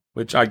house,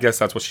 which I guess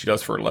that's what she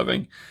does for a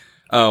living.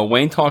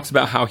 Wayne talks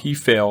about how he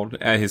failed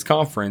at his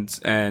conference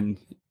and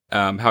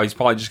how he's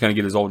probably just going to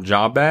get his old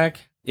job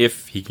back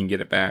if he can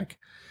get it back.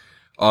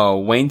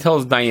 Wayne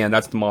tells Diane,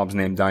 that's the mom's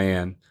name,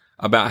 Diane,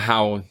 about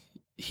how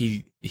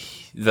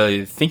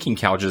the thinking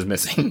couch is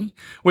missing,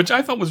 which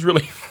I thought was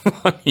really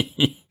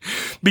funny.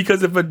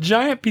 Because if a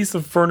giant piece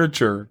of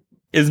furniture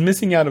is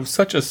missing out of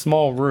such a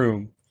small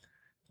room,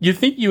 you'd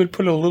think you would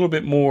put a little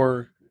bit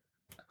more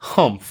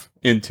humph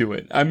into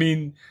it. I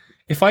mean,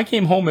 if I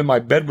came home and my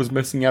bed was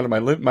missing out of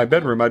my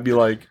bedroom, I'd be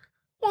like,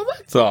 well,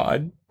 that's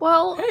odd.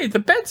 Well, hey, the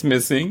bed's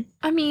missing.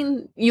 I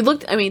mean,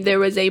 there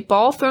was a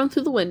ball thrown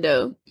through the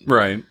window.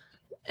 Right.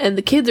 And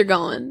the kids are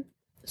gone.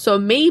 So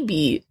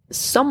maybe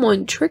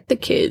someone tricked the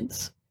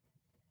kids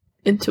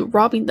into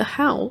robbing the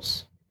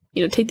house.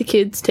 Take the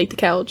kids, take the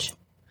couch.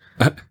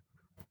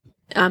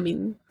 I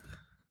mean,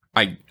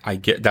 I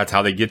get that's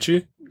how they get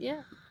you.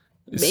 Yeah,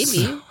 maybe.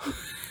 So,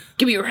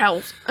 give me your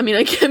house. I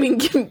mean,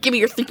 give me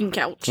your thinking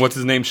couch. What's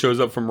his name shows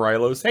up from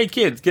Rilos? Hey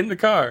kids, get in the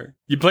car.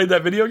 You played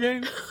that video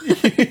game?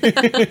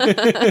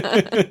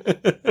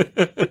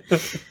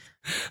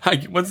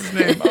 What's his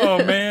name?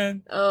 Oh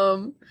man.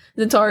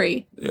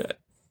 Zentari.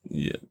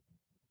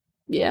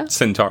 Yeah.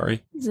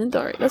 Centauri.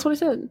 That's what I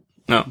said.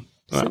 No.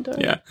 Well,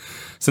 yeah.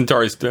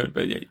 Centauri's good,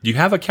 but do you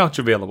have a couch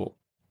available?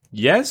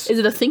 Yes. Is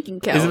it a thinking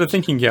couch? Is it a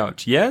thinking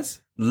couch? Yes.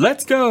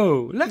 Let's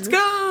go. Let's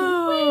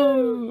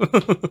go.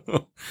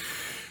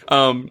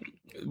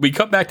 We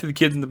cut back to the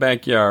kids in the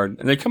backyard,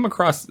 and they come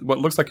across what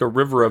looks like a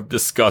river of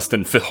disgust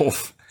and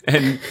filth.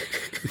 And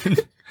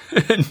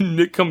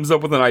Nick comes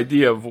up with an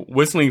idea of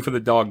whistling for the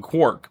dog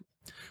Quark,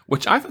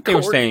 which I thought they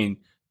were saying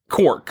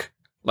Cork,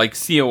 like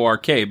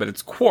C-O-R-K, but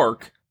it's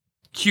Quark,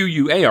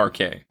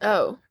 Q-U-A-R-K.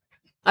 Oh.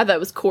 I thought it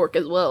was Cork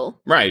as well.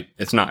 Right.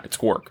 It's not. It's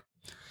Quark.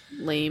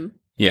 Lame.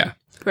 Yeah.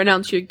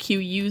 Pronounce your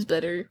Q-U's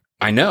better.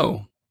 I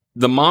know.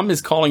 The mom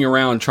is calling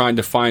around trying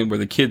to find where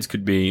the kids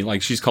could be.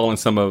 Like, she's calling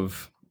some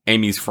of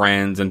Amy's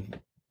friends and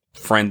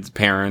friends'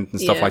 parents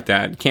and stuff like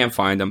that. Can't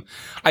find them.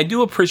 I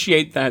do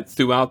appreciate that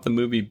throughout the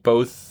movie,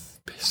 both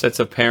sets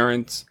of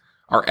parents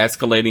are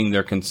escalating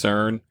their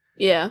concern.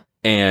 Yeah.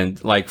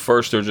 And, like,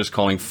 first they're just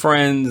calling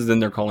friends, then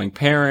they're calling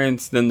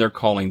parents, then they're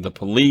calling the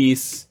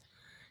police.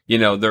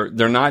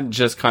 They're not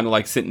just kind of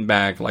like sitting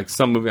back, like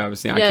some movie I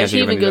was seeing. I can't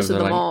think of any of those. Yeah, she even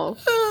goes to the mall.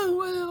 Oh,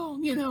 well,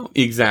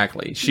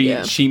 exactly.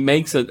 She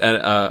makes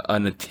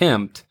an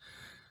attempt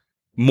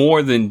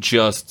more than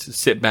just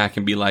sit back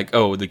and be like,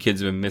 oh, the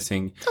kids have been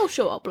missing. They'll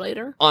show up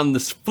later. On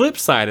the flip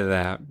side of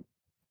that,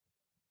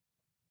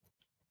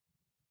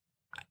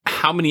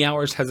 how many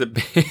hours has it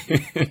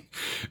been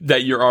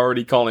that you're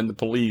already calling the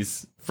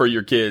police for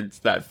your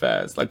kids that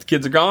fast? Like, the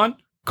kids are gone?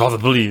 Call the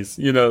police.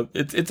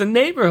 It's a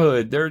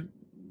neighborhood. They're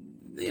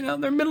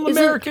middle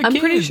America kids. I'm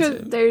pretty sure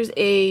there's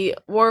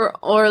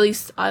or at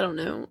least, I don't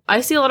know.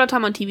 I see a lot of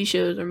time on TV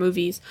shows or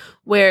movies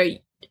where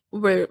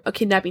a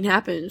kidnapping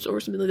happens or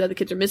something like that, the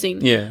kids are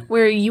missing. Yeah.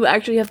 Where you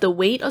actually have to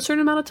wait a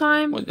certain amount of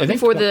time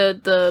before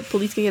the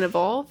police can get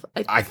involved.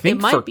 I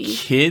think for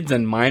kids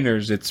and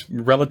minors, it's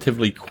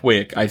relatively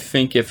quick. I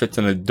think if it's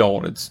an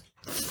adult, it's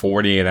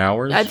 48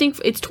 hours. I think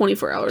it's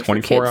 24 hours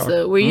 24 for kids, hours?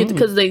 though.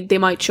 Because they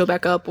might show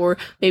back up, or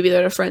maybe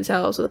they're at a friend's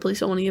house, so the police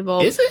don't want to get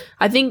involved. Is it?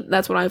 I think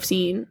that's what I've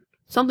seen.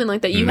 Something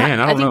like that.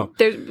 I don't know.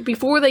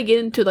 Before they get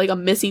into like a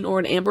missing or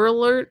an Amber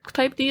Alert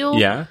type deal,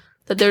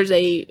 that there's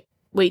a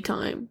wait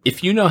time.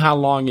 If you know how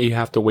long you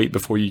have to wait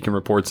before you can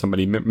report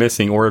somebody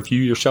missing, or if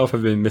you yourself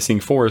have been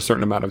missing for a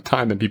certain amount of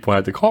time and people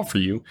had to call for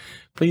you,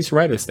 please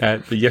write us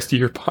at the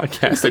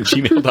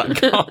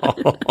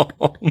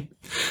yesteryearpodcast@gmail.com.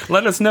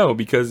 Let us know,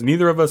 because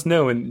neither of us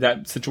know, and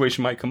that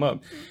situation might come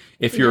up.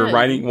 If you're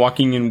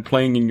walking and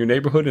playing in your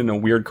neighborhood in a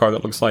weird car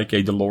that looks like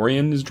a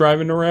DeLorean is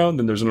driving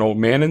around and there's an old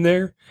man in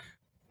there,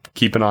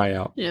 keep an eye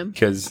out. Yeah.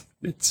 Because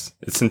it's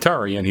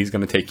Centauri and he's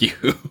going to take you.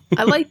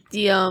 I like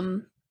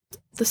the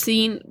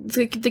scene,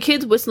 the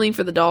kids whistling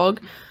for the dog.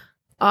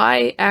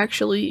 I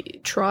actually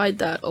tried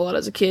that a lot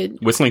as a kid.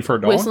 Whistling for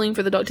a dog? Whistling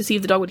for the dog to see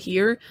if the dog would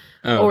hear.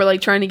 Oh. Or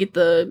like trying to get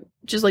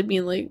just like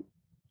being like,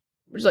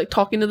 just like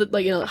talking to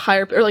the,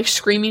 higher, or like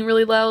screaming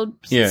really loud.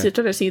 Yeah. To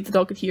try to see if the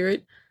dog could hear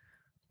it.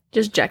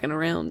 Just jacking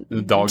around.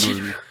 The dog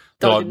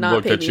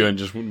looked at you and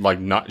just like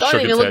not dog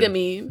shook its head. Look at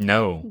me.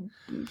 No.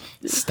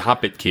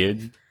 Stop it,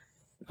 kid.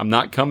 I'm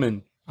not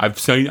coming. I've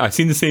seen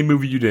the same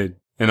movie you did,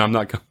 and I'm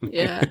not coming.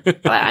 Yeah.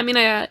 I mean,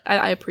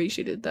 I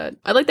appreciated that.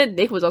 I like that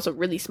Nick was also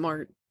really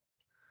smart.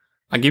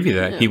 I give you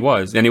that. Yeah. He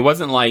was. And he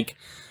wasn't like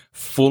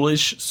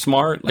foolish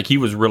smart. Like, he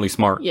was really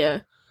smart.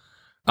 Yeah.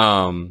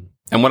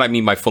 And what I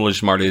mean by foolish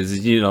smart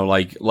is,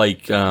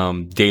 like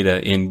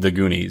Data in The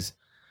Goonies,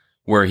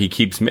 where he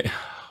keeps...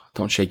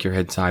 Don't shake your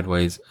head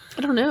sideways.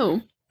 I don't know.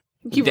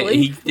 You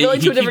really to a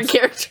different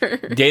character.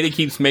 Data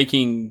keeps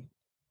making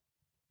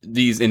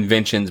these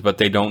inventions, but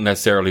they don't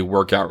necessarily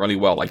work out really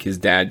well. Like his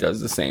dad does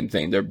the same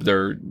thing.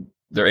 They're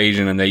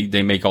Asian, and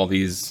they make all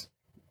these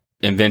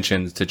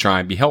inventions to try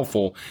and be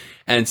helpful.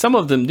 And some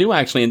of them do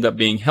actually end up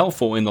being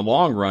helpful in the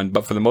long run,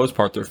 but for the most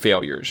part, they're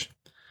failures.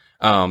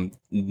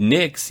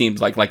 Nick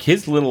seems like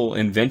his little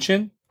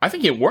invention, I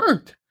think it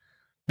worked.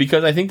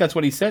 Because I think that's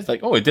what he says. Like,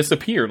 oh, it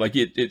disappeared. Like,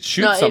 it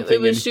shoots something.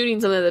 It was shooting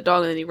something at the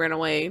dog, and then he ran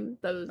away.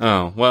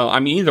 Oh, well, I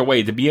mean, either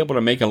way, to be able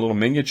to make a little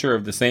miniature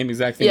of the same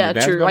exact thing. Yeah,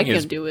 true. I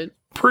can do it.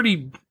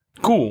 Pretty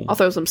cool. I'll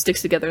throw some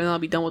sticks together, and then I'll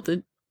be done with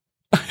it.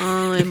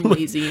 I'm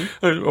lazy.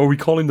 Are we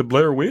calling the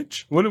Blair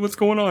Witch? What's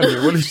going on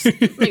here? What is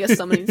like a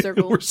summoning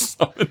circle? We're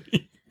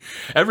summoning.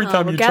 Every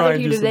time you try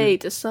and do something. We're gathered here today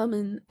to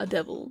summon a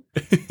devil.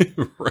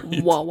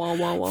 Right. Wah, wah,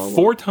 wah, wah, wah.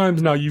 4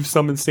 times now you've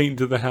summoned Satan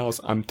to the house.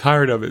 I'm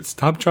tired of it.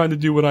 Stop trying to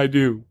do what I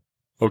do.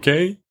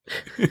 Okay?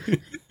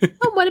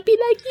 I want to be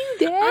like you,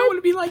 Dad. I want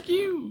to be like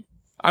you.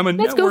 I'm a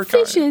Let's network.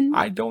 Go fishing.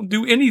 I don't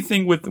do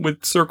anything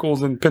with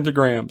circles and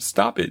pentagrams.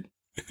 Stop it.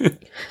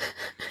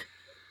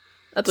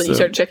 That's when you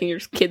start checking your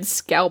kid's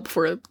scalp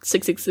for a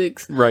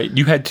 666. Right.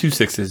 You had 2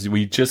 6s.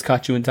 We just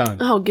caught you in time.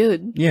 Oh,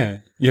 good. Yeah.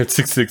 You had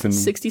 6 and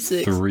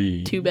 66.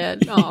 3. Too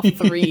bad. Oh,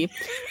 3.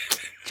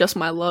 Just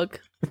my luck.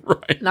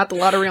 Right. Not the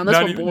lottery on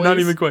this one, boys. Not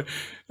even quite.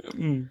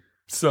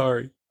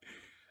 Sorry.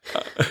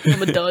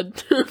 I'm a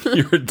dud.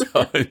 You're a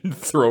dud.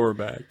 Throw her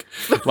back.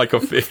 Like a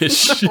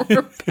fish. Throw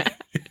her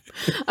back.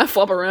 I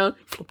flop around.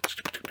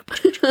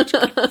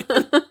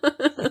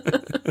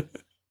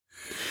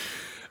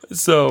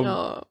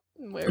 So,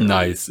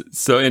 nice.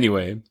 So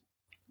anyway,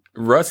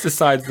 Russ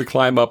decides to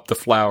climb up the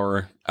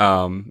flower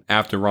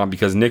after Ron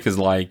because Nick is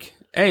like,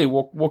 hey,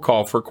 we'll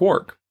call for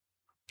Quark.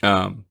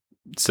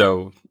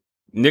 So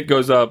Nick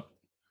goes up,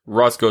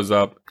 Russ goes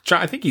up.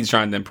 I think he's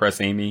trying to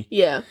impress Amy.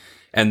 Yeah.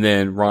 And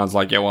then Ron's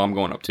like, yeah, well, I'm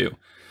going up too.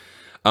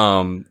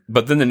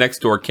 But then the next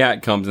door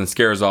cat comes and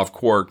scares off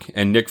Quark,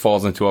 and Nick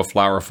falls into a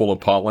flower full of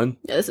pollen.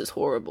 Yeah, this is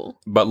horrible.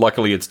 But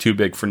luckily, it's too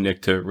big for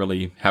Nick to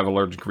really have an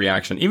allergic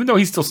reaction, even though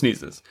he still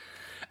sneezes.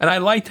 And I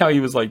liked how he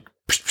was like,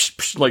 psh, psh,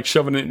 psh, like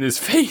shoving it in his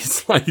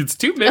face. Like, it's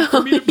too big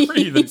for me to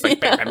breathe. And it's like,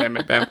 bam, bam,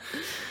 bam, bam.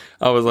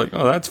 I was like,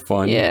 oh, that's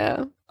fun.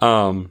 Yeah.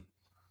 And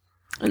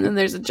then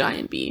there's a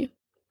giant bee.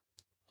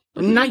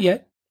 Not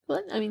yet.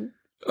 What? I mean...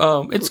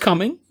 it's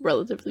coming.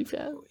 Relatively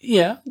fast.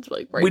 Yeah. It's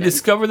like right we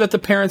discover that the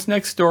parents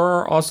next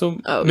door are also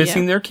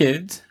missing their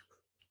kids.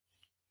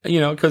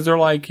 Because they're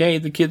like, hey,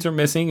 the kids are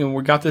missing and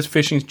we got this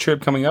fishing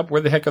trip coming up.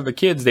 Where the heck are the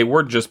kids? They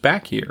were just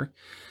back here.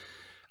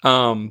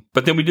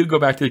 But then we do go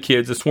back to the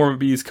kids. A swarm of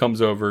bees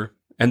comes over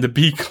and the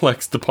bee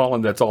collects the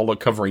pollen that's all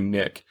covering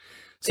Nick.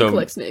 So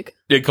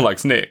It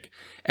collects Nick.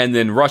 And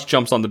then Rush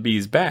jumps on the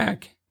bee's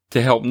back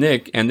to help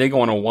Nick, and they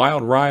go on a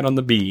wild ride on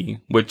the bee,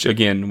 which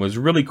again was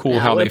really cool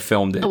how they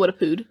filmed it. I would have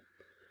pooed.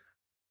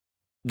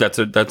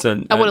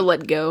 I would have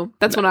let go.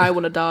 That's when I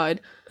would have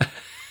died.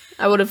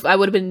 I would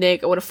have been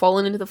Nick. I would have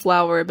fallen into the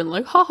flower and been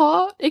like, ha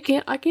ha,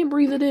 I can't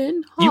breathe it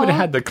in. Ha. You would have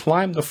had to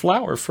climb the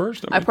flower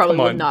first. I probably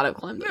would not have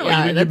climbed it.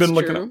 Yeah, you've been true.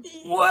 looking at,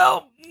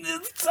 well,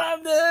 it's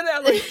time to head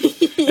out.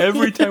 Like,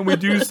 every time we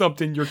do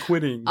something, you're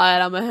quitting. All right,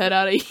 I'm gonna head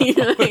out of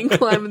here. I ain't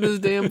climbing this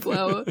damn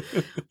flower.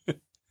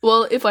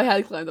 Well, if I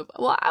had climbed up,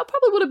 I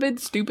probably would have been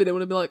stupid and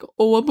would have been like,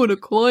 "Oh, I'm gonna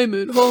climb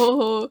it," ha ha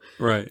ha,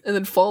 right? And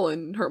then fall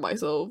and hurt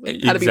myself.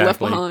 And had to be left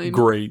behind.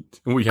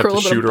 Great. We have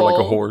to shoot her like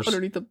a horse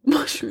underneath the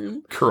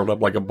mushroom, curled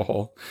up like a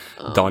ball,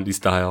 Dondi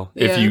style.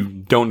 Yeah. If you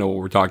don't know what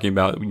we're talking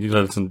about, you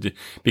listen to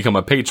become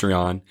a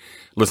Patreon.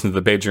 Listen to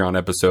the Patreon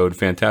episode,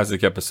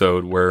 fantastic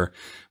episode where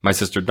my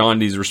sister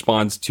Dondi's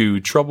response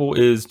to trouble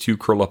is to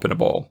curl up in a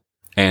ball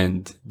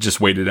and just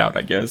wait it out.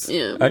 I guess.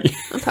 Yeah,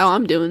 that's how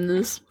I'm doing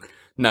this.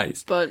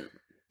 Nice, but.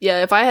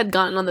 Yeah, if I had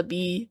gotten on the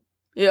bee,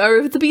 or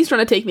if the bee's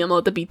trying to take me, I'm gonna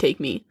let the bee take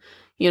me.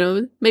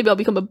 Maybe I'll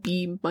become a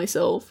bee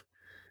myself.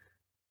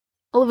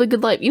 I'll live a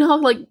good life. You know how,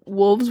 like,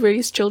 wolves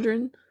raise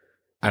children?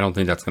 I don't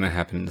think that's gonna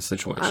happen in this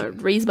situation.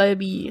 Raised by a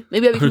bee.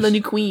 Maybe I become the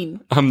new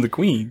queen. I'm the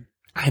queen.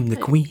 I'm the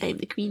queen. I'm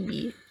the queen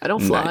bee. I don't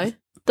fly. Nice.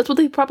 That's what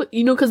they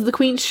probably, because the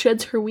queen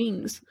sheds her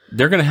wings.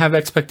 They're gonna have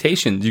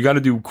expectations. You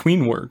gotta do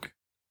queen work.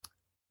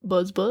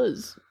 Buzz,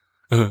 buzz.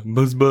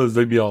 Buzz, buzz.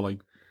 They'd be all like,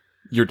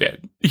 You're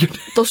dead.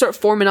 They'll start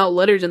forming out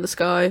letters in the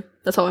sky.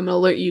 That's how I'm going to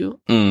alert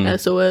you.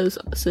 SOS,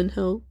 send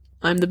help.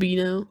 I'm the bee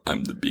now.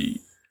 I'm the bee.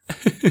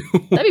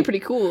 That'd be pretty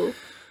cool.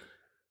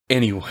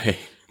 Anyway.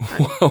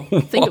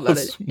 Think about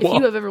it. If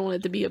you have ever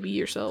wanted to be a bee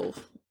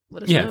yourself,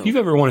 let us know. If you've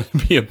ever wanted to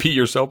be a bee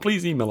yourself,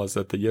 please email us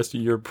at the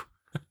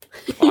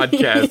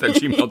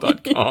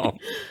yesteryearpodcast@gmail.com.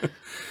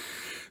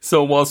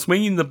 So while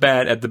swinging the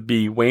bat at the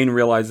bee, Wayne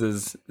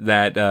realizes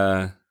that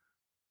the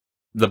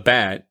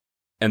bat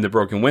and the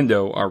broken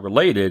window are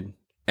related,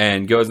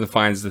 and goes and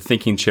finds the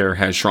thinking chair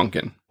has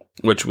shrunken,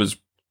 which was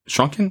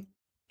shrunken?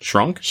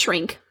 Shrunk?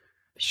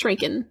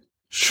 Shrinking.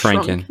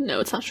 Shrinking. No,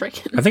 it's not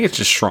shrinking. I think it's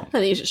just shrunk. I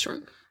think it's just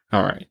shrunk.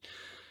 All right.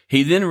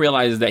 He then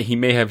realizes that he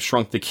may have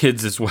shrunk the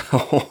kids as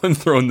well and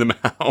thrown them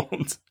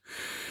out.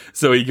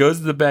 So he goes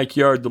to the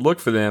backyard to look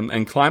for them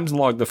and climbs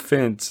along the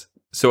fence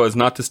so as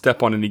not to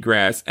step on any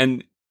grass.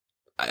 And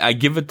I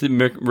give it to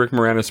Rick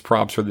Moranis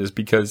props for this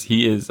because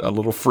he is a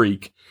little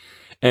freak.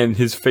 And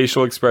his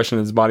facial expression,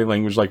 his body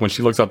language, like when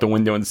she looks out the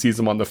window and sees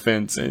him on the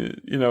fence, and,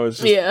 it's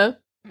just... Yeah.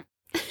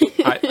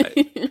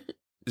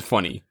 It's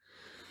funny.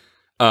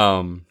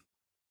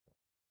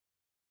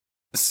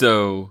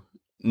 So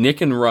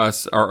Nick and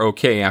Russ are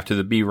okay after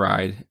the bee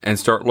ride and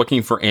start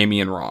looking for Amy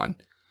and Ron.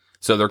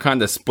 So they're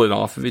kind of split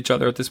off of each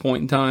other at this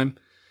point in time.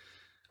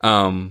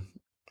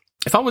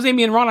 If I was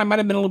Amy and Ron, I might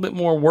have been a little bit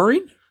more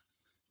worried.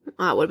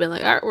 I would have been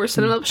like, all right, we're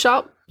setting up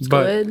shop. Let's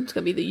go ahead. It's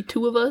going to be the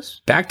two of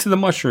us. Back to the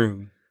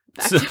mushroom.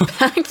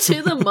 Back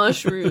to the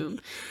mushroom.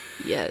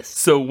 Yes.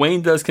 So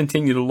Wayne does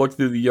continue to look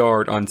through the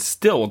yard on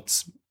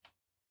stilts,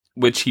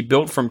 which he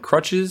built from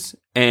crutches,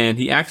 and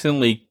he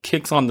accidentally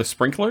kicks on the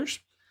sprinklers.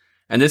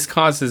 And this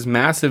causes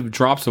massive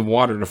drops of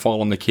water to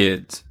fall on the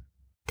kids.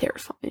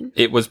 Terrifying.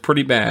 It was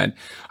pretty bad.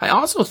 I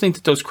also think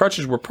that those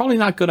crutches were probably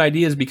not good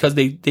ideas because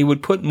they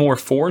would put more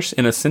force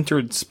in a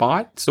centered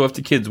spot. So if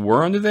the kids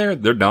were under there,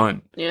 they're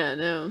done. Yeah,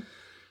 no.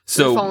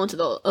 So they fall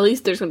into at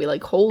least there's going to be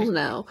like holes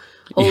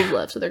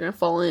left, so they're going to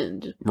fall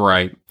in.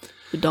 Right.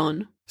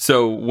 Done.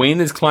 So Wayne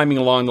is climbing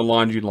along the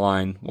laundry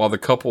line while the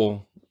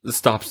couple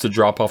stops to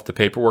drop off the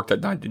paperwork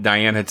that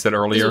Diane had said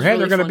earlier. Hey, really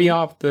they're going to be funny.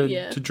 off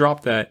to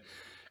drop that.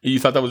 You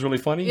thought that was really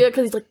funny? Yeah,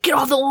 because he's like, get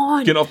off the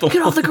lawn. Get off the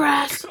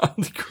grass. Off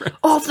the grass.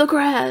 Off the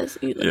grass.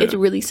 It's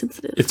really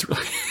sensitive. It's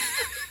really...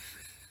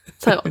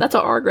 That's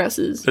how our grass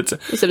is. They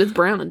said it's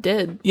brown and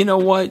dead. You know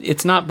what?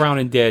 It's not brown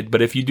and dead,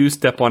 but if you do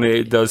step on it,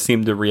 it does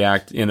seem to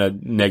react in a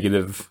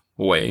negative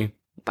way.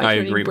 I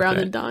agree with that. Brown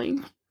and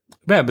dying.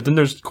 Yeah, but then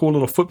there's cool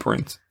little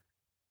footprints.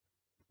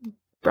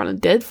 Brown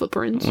and dead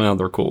footprints. Well,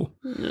 they're cool.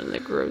 No, they're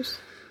gross.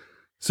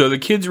 So the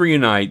kids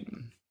reunite,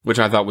 which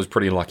I thought was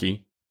pretty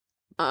lucky.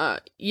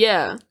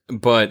 Yeah.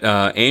 But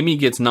Amy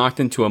gets knocked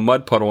into a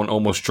mud puddle and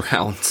almost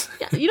drowns.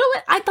 Yeah, you know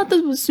what? I thought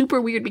this was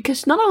super weird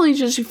because not only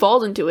does she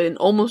falls into it and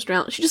almost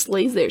drowns, she just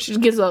lays there. She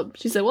just gives up.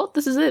 She said, "Well,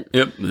 this is it.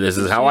 Yep, this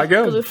is how I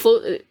go."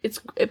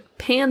 It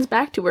pans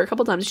back to her a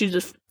couple times. She's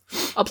just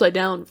upside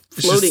down,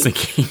 floating.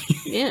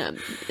 Yeah,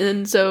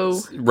 and so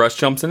Russ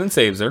jumps in and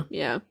saves her.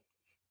 Yeah,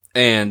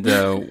 and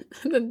the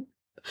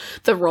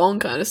wrong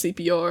kind of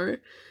CPR.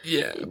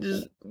 Yeah.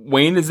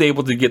 Wayne is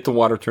able to get the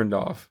water turned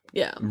off.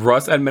 Yeah.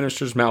 Russ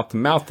administers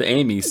mouth-to-mouth to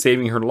Amy,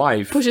 saving her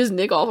life. Pushes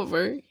Nick off of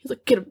her. He's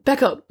like, get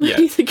back up. Yeah.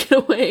 He's like, get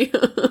away.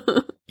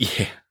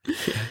 Yeah.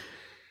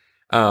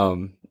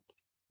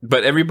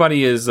 But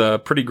everybody is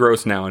pretty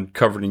gross now and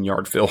covered in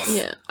yard filth.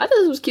 Yeah. I thought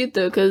this was cute,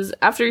 though, because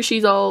after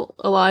she's all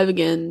alive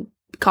again,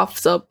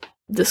 coughs up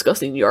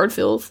disgusting yard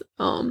filth,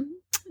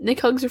 Nick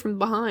hugs her from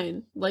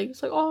behind. Like,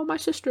 it's like, oh, my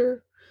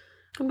sister.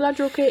 I'm glad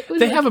you're okay.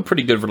 They have a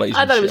pretty good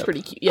relationship. I thought it was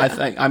pretty cute.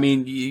 Yeah. I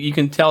mean, you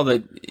can tell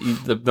that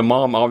the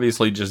mom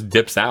obviously just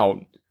dips out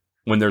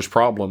when there's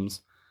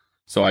problems.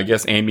 So I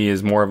guess Amy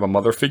is more of a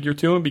mother figure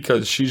to him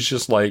because she's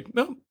just like,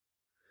 no,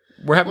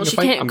 we're having a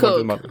fight. I'm going to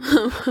the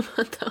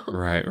mother.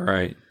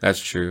 Right. That's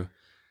true.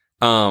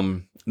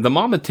 The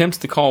mom attempts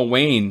to call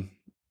Wayne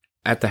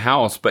at the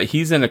house, but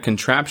he's in a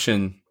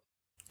contraption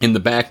in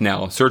the back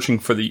now, searching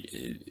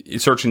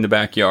the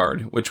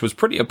backyard, which was a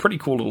pretty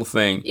cool little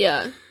thing.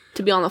 Yeah.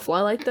 To be on the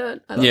fly like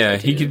that? Yeah,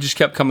 he just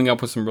kept coming up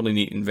with some really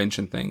neat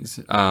invention things.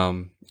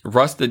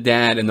 Russ, the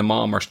dad, and the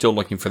mom are still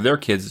looking for their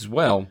kids as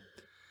well.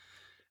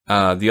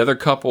 The other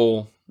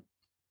couple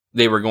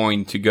they were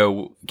going to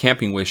go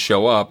camping with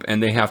show up,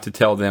 and they have to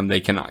tell them they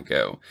cannot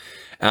go.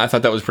 And I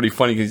thought that was pretty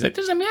funny because he's like,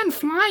 there's a man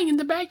flying in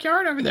the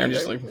backyard over there. And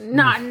just like,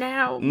 not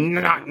now.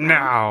 Not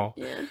now.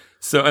 Yeah.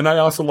 So, and I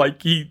also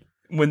like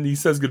when he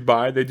says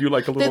goodbye, they do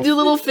like a little... They do a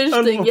little fish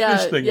thing, yeah.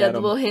 Fish thing the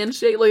little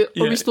handshake, like,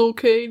 are we still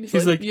okay? And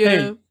he's like,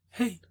 yeah.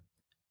 Hey.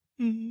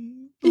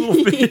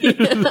 Little fish.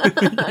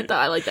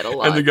 I like that a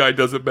lot. And the guy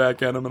does it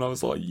back at him, and I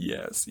was like,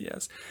 yes.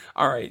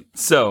 All right.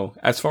 So,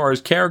 as far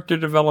as character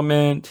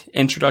development,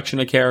 introduction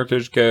to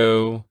characters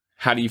go,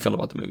 how do you feel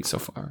about the movie so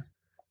far?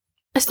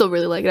 I still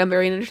really like it. I'm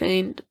very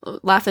entertained,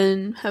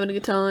 laughing, having a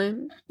good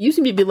time. You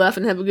seem to be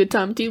laughing and have a good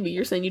time too, but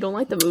you're saying you don't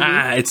like the movie.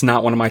 It's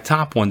not one of my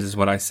top ones, is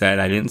what I said.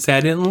 I didn't say I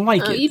didn't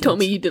like it. You told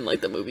me you didn't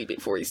like the movie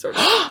before you started.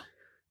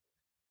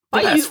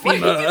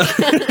 Blasphemer.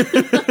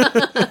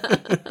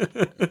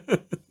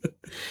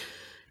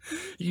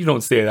 You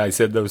don't say that I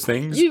said those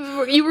things. You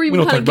were even we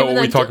don't talk about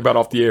what we talk about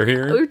off the air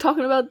here. We were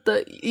talking about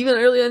even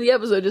earlier in the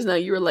episode just now.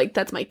 You were like,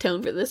 "That's my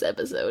tone for this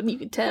episode," and you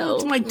could tell.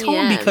 It's my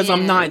tone because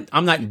I'm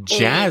not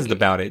jazzed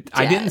about it.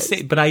 I didn't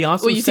say, but I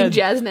also you said seem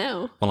jazzed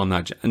now. Well, I'm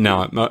not. No,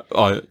 I'm not,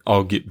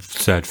 I'll get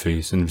sad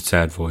face and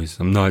sad voice.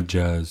 I'm not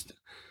jazzed.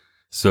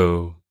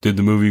 So, did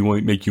the movie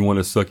make you want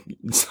to suck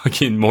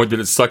in more? Did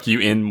it suck you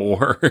in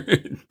more?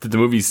 Did the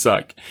movie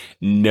suck?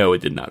 No,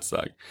 it did not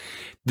suck.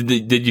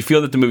 Did you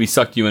feel that the movie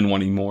sucked you in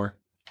wanting more?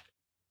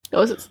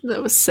 That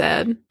was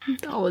sad.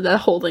 All of that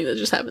whole thing that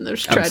just happened there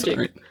was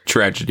tragic.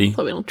 Tragedy. That's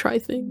why we don't try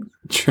things.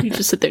 You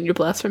just sit there and you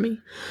blasphemy.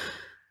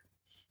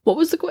 What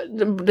was the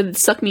question? Did it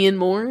suck me in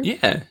more?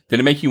 Yeah. Did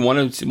it make you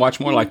want to watch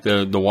more, like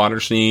the water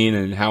scene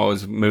and how it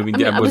was moving? I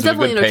mean, I was it a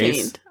definitely good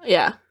entertained. pace?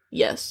 Yeah.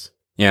 Yes.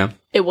 Yeah.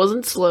 It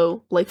wasn't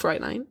slow like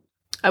Fright Night.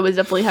 I was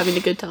definitely having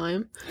a good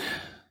time.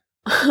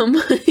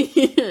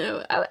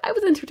 Yeah, I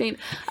was entertained.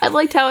 I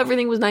liked how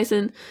everything was nice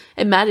and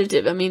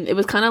imaginative. I mean, it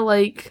was kind of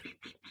like...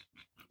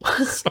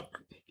 Sorry.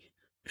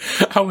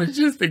 I was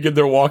just thinking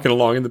they're walking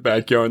along in the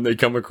backyard and they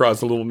come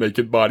across a little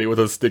naked body with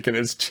a stick in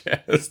his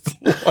chest.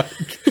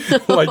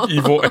 like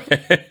evil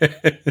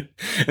Ed.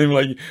 And I'm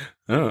like,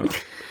 oh,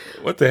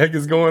 what the heck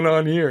is going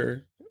on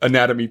here?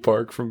 Anatomy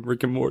Park from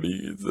Rick and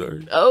Morty.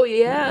 Oh,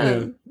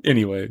 yeah.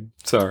 Anyway,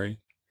 sorry.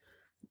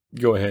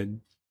 Go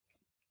ahead.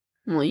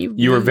 Well,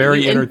 you were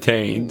very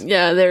entertained.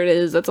 Yeah, there it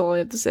is. That's all I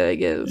have to say, I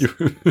guess.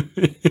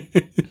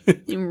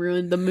 You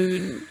ruined the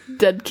mood.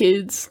 Dead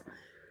kids.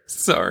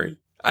 Sorry.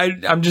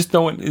 I'm just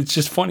throwing. It's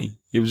just funny.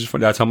 It was just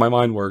funny. That's how my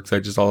mind works. I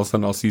just all of a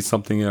sudden I'll see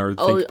something or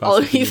think about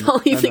all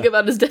something. you think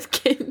about is dead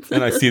kids.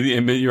 And I see the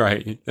image. You're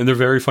right, and they're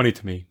very funny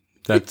to me.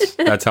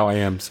 That's how I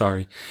am.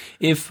 Sorry.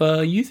 If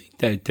you think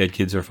that dead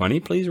kids are funny,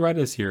 please write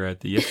us here at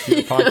the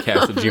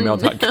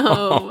podcast@gmail.com.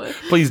 No.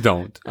 Please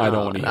don't. I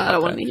don't want to hear I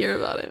don't want to hear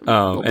about it.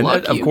 And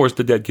that, of course,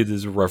 the dead kids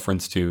is a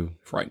reference to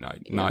Fright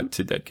Night, not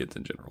to dead kids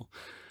in general.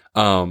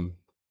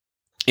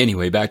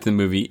 Anyway, back to the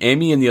movie.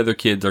 Amy and the other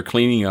kids are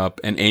cleaning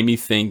up, and Amy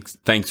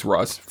thanks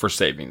Russ for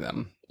saving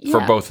them. For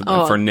both of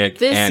them, for Nick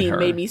and her. This scene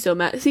made me so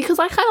mad. See, because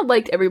I kind of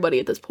liked everybody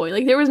at this point.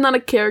 Like, there was not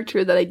a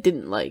character that I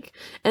didn't like.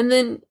 And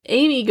then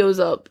Amy goes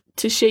up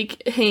to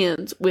shake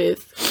hands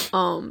with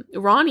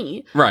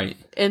Ronnie. Right.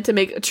 And to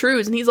make a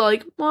truce. And he's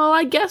like, well,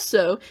 I guess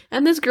so.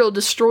 And this girl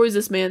destroys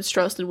this man's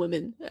trust in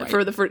women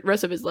for the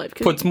rest of his life.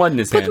 Puts mud in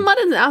his hand. Puts mud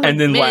in his hand. And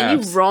then man,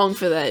 laughs. you wrong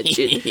for that.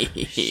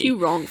 You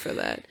wrong for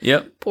that.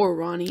 Yep. Poor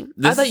Ronnie.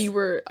 I thought you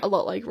were a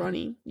lot like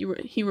Ronnie.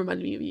 He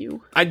reminded me of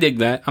you. I dig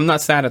that. I'm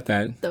not sad at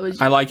that. That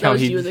was I like how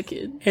you as a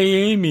kid. Hey,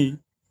 Amy,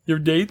 your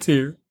date's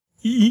here.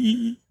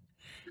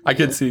 I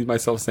could see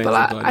myself saying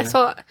something like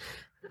that.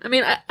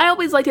 I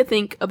always like to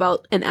think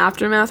about an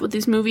aftermath with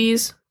these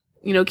movies.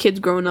 You know, kids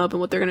growing up and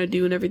what they're going to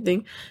do and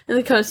everything. And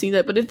I kind of see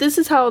that. But if this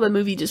is how the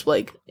movie just,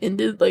 like,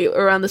 ended, like,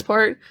 around this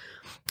part,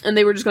 and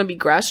they were just going to be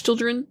grass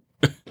children,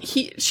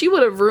 she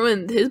would have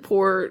ruined his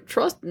poor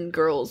trust in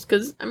girls.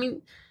 Because, I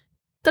mean,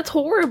 that's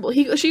horrible.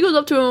 She goes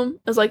up to him and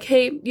is like,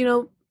 hey, you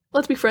know,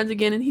 let's be friends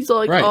again. And he's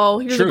like, oh,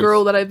 here's a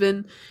girl that I've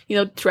been, you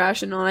know,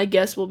 trashing on. I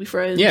guess we'll be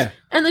friends. Yeah.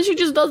 And then she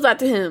just does that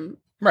to him.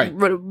 Right.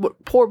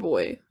 Poor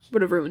boy.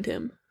 Would have ruined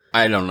him.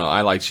 I don't know.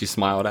 I like she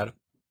smiled at him.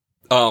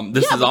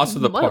 This is also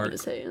the part. In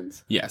his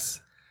hands.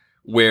 Yes.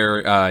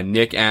 Where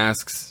Nick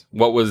asks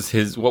what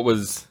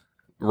was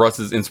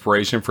Russ's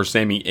inspiration for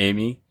saving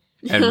Amy,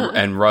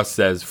 and Russ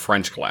says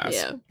French class.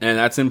 Yeah. And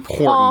that's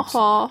important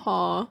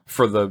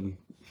for the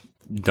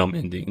dumb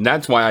ending. And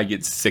that's why I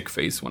get sick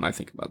face when I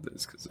think about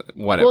this, because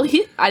whatever. Well,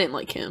 I didn't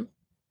like him.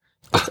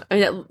 I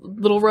mean, that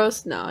little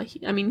Russ, no.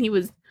 He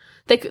was.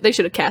 They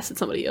should have casted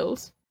somebody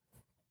else.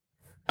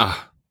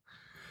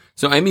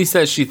 So Amy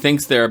says she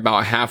thinks they're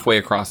about halfway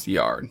across the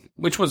yard,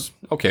 which was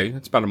okay.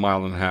 It's about 1.5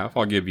 miles.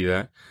 I'll give you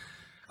that.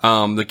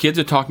 The kids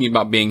are talking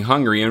about being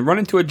hungry and run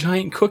into a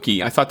giant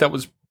cookie. I thought that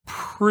was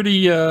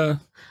pretty. I'm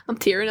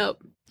tearing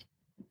up.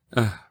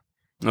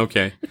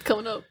 Okay. It's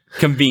coming up.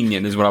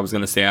 Convenient is what I was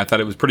going to say. I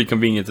thought it was pretty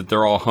convenient that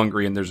they're all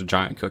hungry and there's a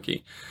giant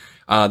cookie.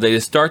 They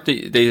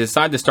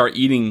decide to start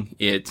eating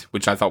it,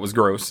 which I thought was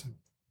gross,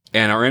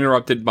 and are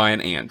interrupted by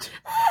an ant.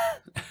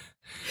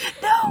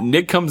 No.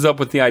 Nick comes up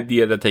with the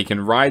idea that they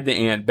can ride the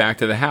ant back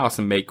to the house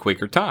and make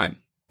quicker time.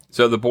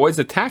 So the boys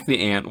attack the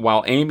ant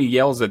while Amy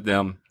yells at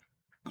them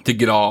to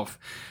get off.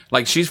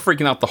 Like, she's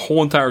freaking out the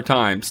whole entire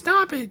time.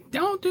 Stop it.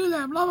 Don't do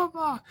that. Blah, blah,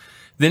 blah.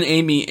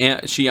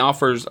 Then she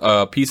offers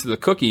a piece of the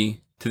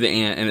cookie to the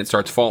ant and it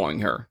starts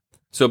following her.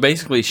 So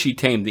basically she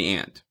tamed the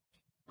ant.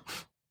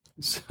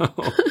 So...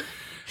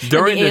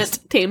 During and the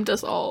ant tamed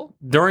us all.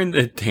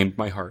 Tamed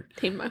my heart.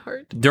 Tamed my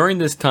heart. During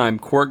this time,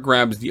 Quark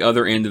grabs the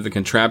other end of the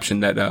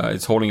contraption that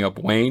is holding up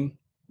Wayne,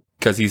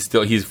 because he's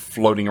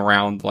floating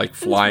around, like,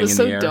 flying in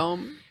the air.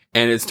 Dumb.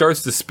 And it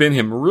starts to spin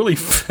him really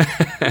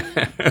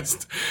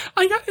fast.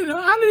 I don't know,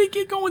 how did it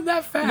get going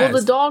that fast? Well,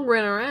 the dog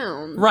ran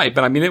around. Right,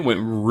 but I mean, it went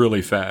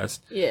really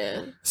fast.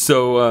 Yeah.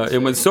 So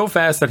it went so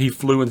fast that he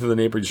flew into the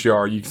neighbor's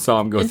yard. You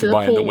saw him go through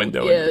by in the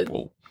window. Yeah, in the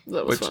pool,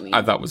 that was funny.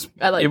 I thought was.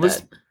 I like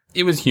that.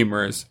 It was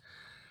humorous.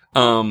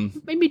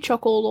 Made me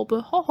chuckle a little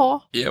bit. Ha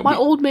ha. Yeah, my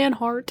old man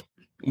heart.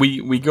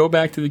 We go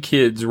back to the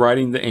kids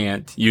riding the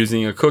ant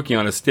using a cookie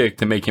on a stick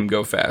to make him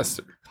go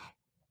faster.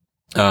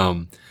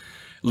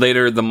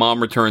 Later, the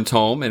mom returns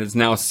home and is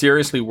now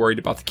seriously worried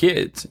about the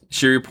kids.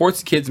 She reports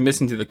the kids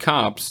missing to the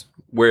cops,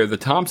 where the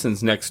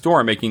Thompsons next door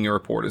are making a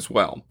report as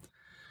well.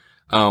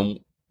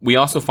 We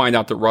also find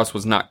out that Russ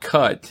was not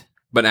cut,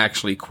 but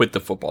actually quit the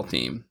football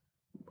team.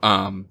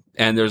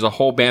 And there's a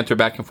whole banter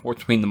back and forth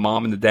between the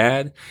mom and the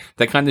dad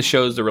that kind of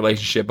shows the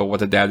relationship of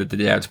what the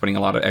dad's putting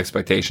a lot of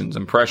expectations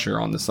and pressure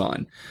on the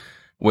son,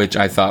 which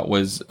I thought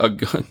was a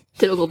good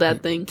typical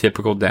dad thing.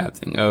 Typical dad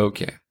thing.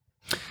 Okay.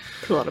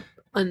 Put a lot of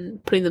on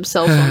putting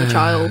themselves on the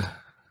child,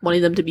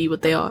 wanting them to be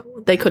what they are.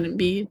 They couldn't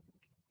be.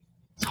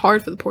 It's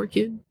hard for the poor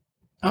kid.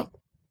 Oh,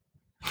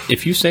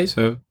 if you say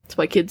so. That's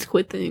why kids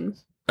quit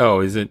things. Oh,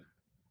 is it?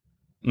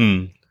 I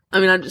mean,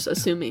 I'm just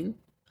assuming.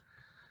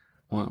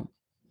 Well,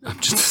 I'm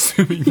just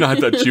assuming.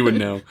 Not that you would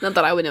know. Not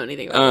that I would know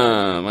anything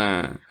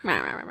about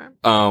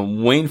that.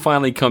 Wayne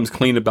finally comes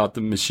clean about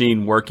the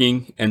machine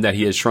working and that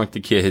he has shrunk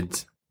the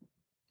kids.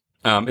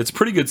 It's a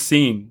pretty good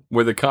scene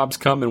where the cops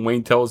come and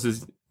Wayne tells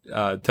him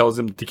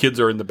the kids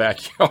are in the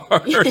backyard.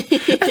 And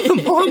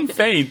the mom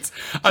faints.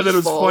 I thought it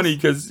was funny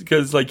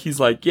because like he's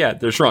like, yeah,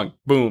 they're shrunk.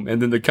 Boom.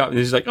 And then the cop, and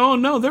he's like, oh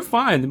no, they're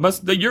fine.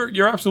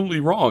 You're absolutely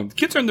wrong. The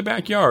kids are in the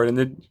backyard. And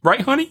then,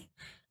 right, honey?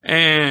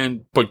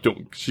 And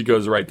she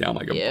goes right down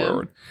like a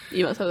bird.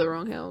 You must have the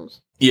wrong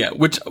house. Yeah,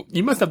 which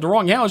you must have the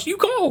wrong house. You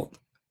called.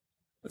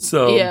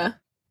 So yeah,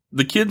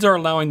 the kids are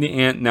allowing the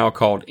aunt, now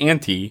called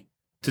Auntie,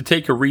 to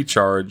take a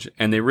recharge,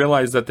 and they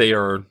realize that they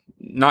are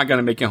not going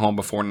to make it home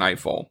before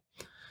nightfall.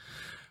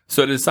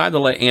 So they decide to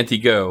let Auntie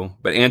go,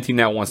 but Auntie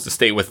now wants to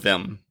stay with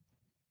them.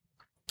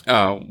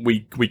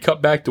 We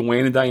cut back to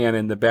Wayne and Diana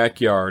in the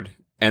backyard,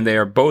 and they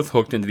are both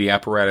hooked into the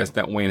apparatus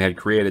that Wayne had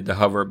created to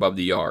hover above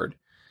the yard.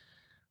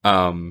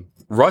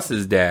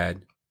 Russ's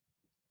dad,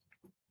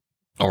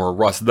 or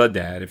Russ the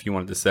dad, if you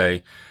wanted to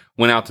say,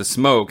 went out to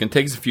smoke and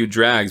takes a few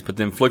drags, but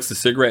then flicks the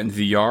cigarette into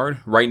the yard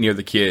right near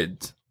the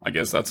kids. I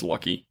guess that's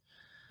lucky.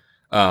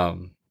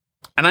 And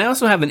I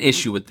also have an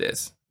issue with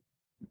this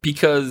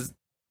because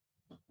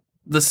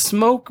the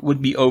smoke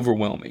would be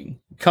overwhelming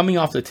coming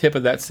off the tip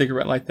of that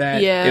cigarette like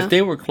that. Yeah. If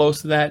they were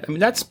close to that, I mean,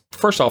 that's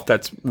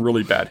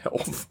really bad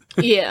health.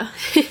 Yeah.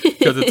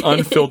 Because it's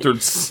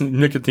unfiltered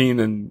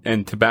nicotine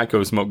and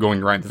tobacco smoke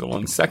going right into the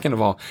lungs. Second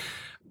of all,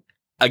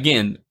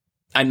 again,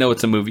 I know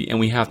it's a movie and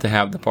we have to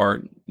have the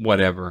part,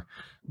 whatever,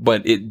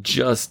 but it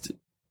just,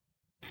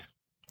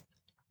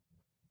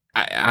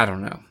 I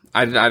don't know.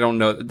 I don't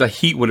know. The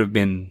heat would have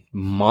been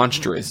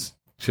monstrous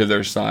to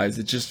their size.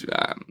 It just,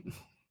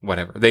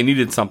 whatever. They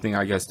needed something,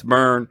 I guess, to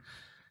burn.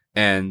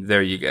 And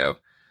there you go.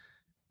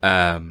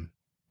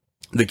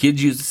 The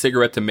kids use the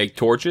cigarette to make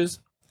torches.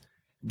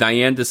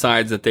 Diane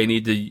decides that they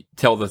need to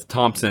tell the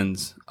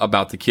Thompsons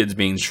about the kids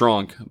being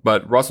shrunk,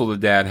 but Russell, the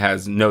dad,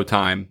 has no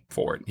time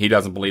for it. He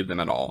doesn't believe them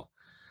at all.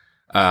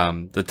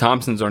 The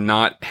Thompsons are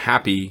not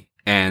happy,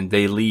 and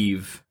they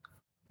leave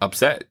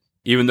upset.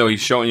 Even though he's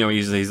showing,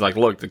 he's like,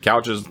 look,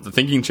 the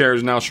thinking chair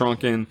is now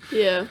shrunken.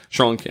 Yeah.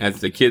 Shrunk, as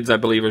the kids, I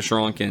believe, are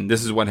shrunk, and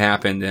this is what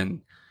happened,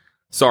 and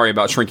sorry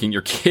about shrinking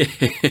your kids.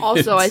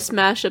 Also, I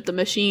smashed up the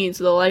machine,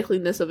 so the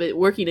likeliness of it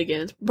working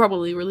again is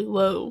probably really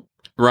low.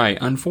 Right.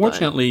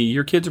 Unfortunately,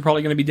 your kids are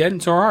probably going to be dead,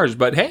 and so are ours,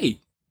 but hey,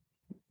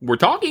 we're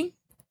talking.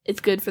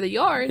 It's good for the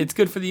yard. It's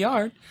good for the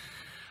yard.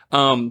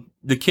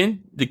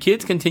 The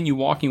kids continue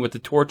walking with the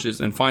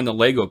torches and find the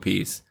Lego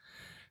piece.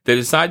 They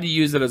decide to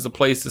use it as a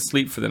place to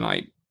sleep for the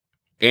night.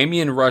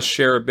 Amy and Russ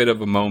share a bit of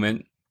a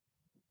moment,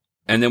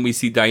 and then we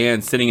see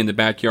Diane sitting in the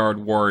backyard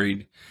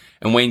worried,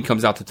 and Wayne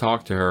comes out to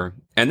talk to her,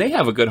 and they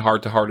have a good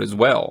heart-to-heart as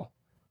well,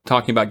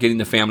 talking about getting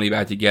the family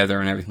back together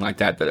and everything like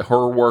that, that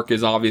her work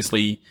is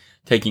obviously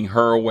taking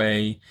her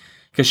away,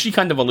 because she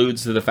kind of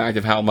alludes to the fact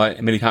of how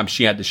many times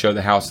she had to show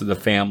the house to the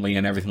family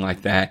and everything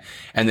like that,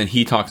 and then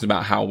he talks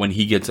about how when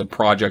he gets a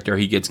project or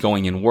he gets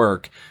going in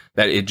work,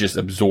 that it just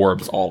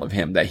absorbs all of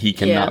him, that he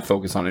cannot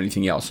focus on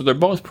anything else. So they're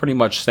both pretty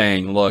much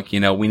saying, look,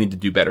 we need to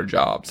do better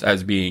jobs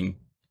as being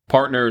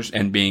partners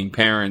and being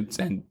parents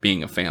and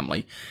being a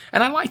family.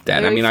 And I like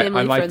that. Very I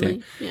liked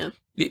friendly.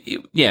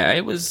 it. Yeah.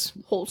 It was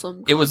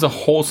wholesome. It was a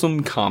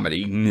wholesome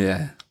comedy.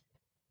 Yeah.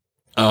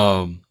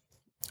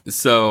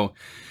 So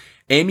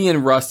Amy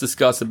and Russ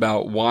discuss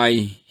about why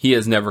he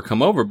has never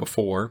come over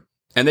before,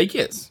 and they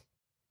kiss.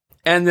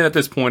 And then at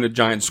this point, a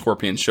giant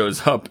scorpion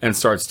shows up and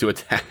starts to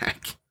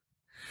attack.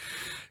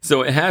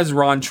 So it has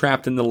Ron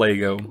trapped in the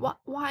Lego.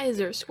 Why is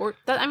there a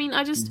scorpion?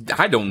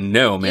 I don't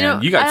know,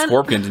 man. You got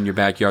scorpions in your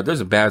backyard.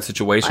 There's a bad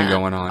situation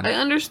going on. I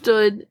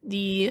understood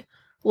the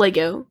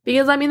Lego.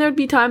 Because, there'd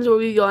be times where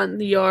we go out in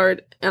the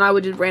yard and I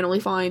would just randomly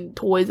find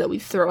toys that we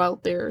throw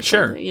out there. Or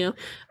something,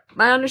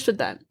 I understood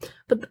that.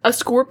 But a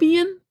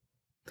scorpion?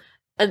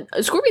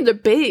 Scorpions are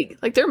big.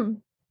 Like, they're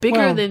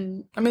bigger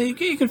than...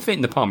 you can fit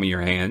in the palm of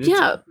your hand.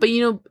 Yeah, but,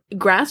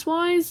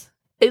 grass-wise,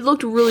 it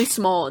looked really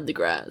small in the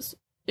grass.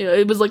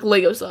 It was like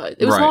Lego size.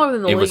 It was smaller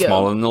than the Lego. It was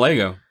smaller than the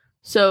Lego.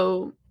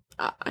 So,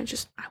 I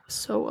was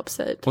so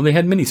upset. Well, they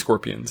had mini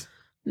scorpions.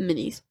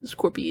 Mini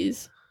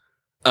scorpions.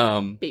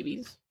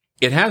 Babies.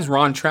 It has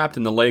Ron trapped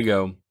in the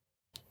Lego.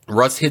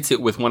 Russ hits it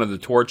with one of the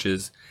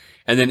torches,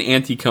 and then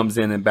Auntie comes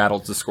in and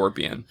battles the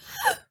scorpion.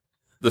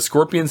 The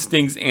scorpion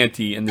stings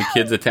Auntie, and the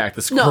kids attack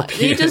the scorpion.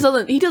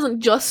 No, he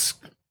doesn't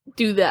just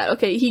do that,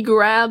 okay? He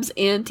grabs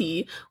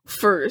Auntie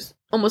first,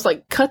 almost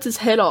like cuts his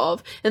head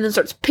off, and then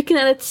starts picking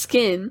at its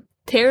skin,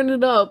 tearing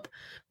it up,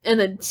 and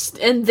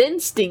then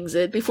stings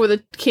it before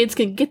the kids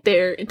can get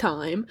there in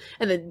time,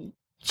 and then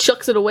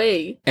chucks it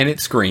away. And it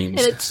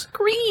screams. It's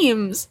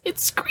screaming!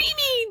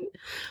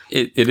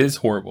 It is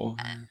horrible.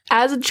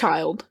 As a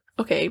child,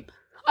 okay,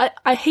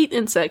 I hate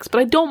insects,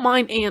 but I don't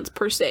mind ants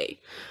per se.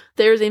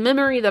 There's a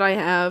memory that I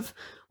have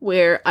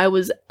where I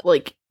was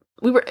like,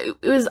 I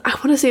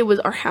want to say it was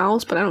our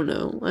house, but I don't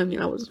know. I mean,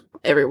 I was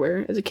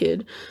everywhere as a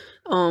kid,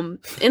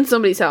 in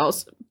somebody's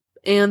house,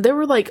 and there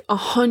were like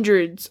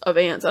hundreds of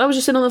ants, and I was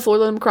just sitting on the floor,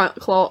 letting them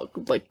crawl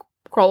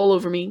all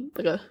over me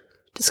like a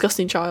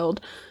disgusting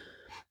child.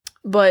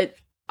 But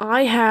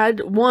I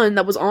had one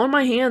that was on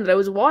my hand that I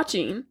was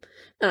watching,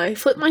 and I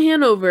flipped my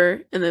hand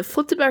over, and then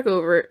flipped it back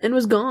over, and it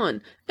was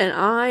gone. And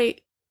I,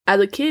 as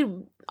a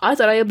kid, I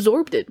thought I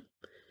absorbed it.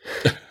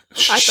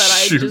 I thought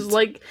I just,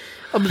 like,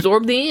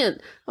 absorbed the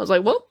ant. I was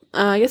like, well,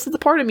 I guess it's a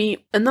part of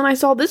me. And then I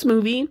saw this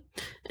movie,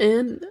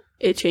 and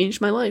it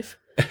changed my life.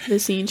 The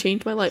scene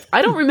changed my life.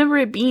 I don't remember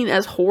it being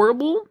as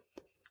horrible.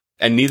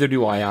 And neither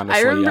do I, honestly.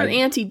 I remember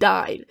Auntie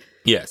died.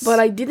 Yes. But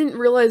I didn't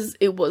realize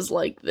it was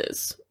like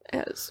this,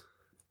 as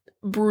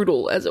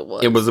brutal as it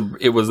was.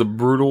 It was a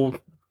brutal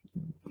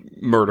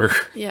murder.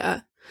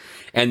 Yeah.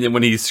 And then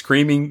when he's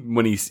screaming,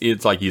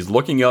 it's like he's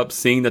looking up,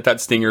 seeing that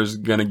stinger's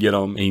gonna get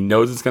him. He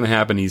knows it's gonna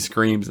happen. He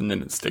screams, and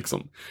then it sticks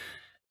him.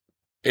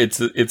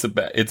 It's a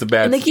bad.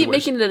 And they keep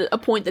making it a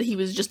point that he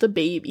was just a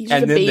baby. He's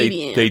just and a then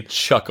baby ant. they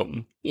chuck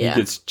him. Yeah.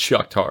 He gets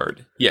chucked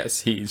hard. Yes,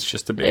 he's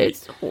just a baby.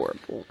 It's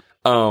horrible.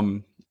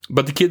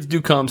 But the kids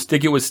do come,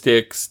 stick it with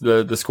sticks,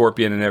 the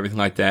scorpion and everything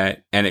like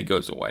that, and it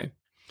goes away.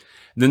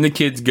 Then the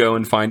kids go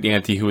and find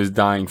Auntie, who is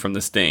dying from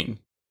the sting,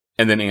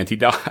 and then Auntie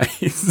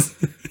dies.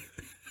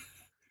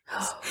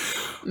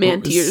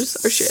 Man,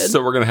 tears are shed.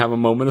 So we're going to have a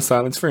moment of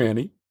silence for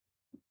Annie.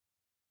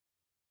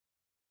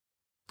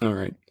 All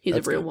right. He's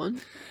a real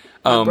one.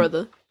 My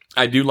brother.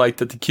 I do like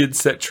that the kids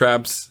set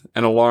traps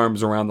and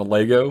alarms around the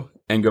Lego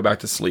and go back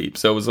to sleep.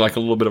 So it was like a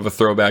little bit of a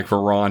throwback for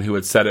Ron, who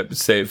had set it,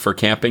 say, for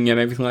camping and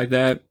everything like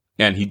that.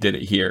 And he did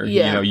it here,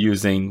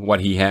 using what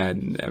he had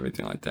and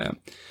everything like that.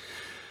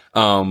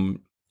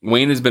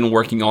 Wayne has been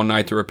working all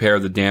night to repair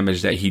the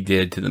damage that he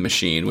did to the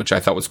machine, which I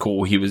thought was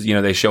cool. He was,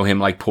 they show him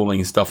like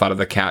pulling stuff out of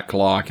the cat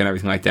clock and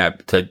everything like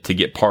that to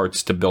get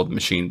parts to build the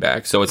machine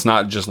back. So it's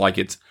not just like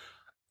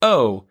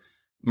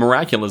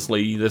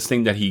miraculously this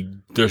thing that he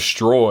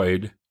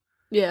destroyed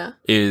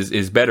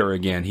is better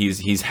again.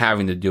 He's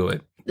having to do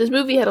it. This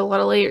movie had a lot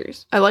of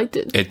layers. I liked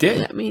it. It did.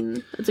 Yeah, I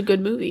mean, it's a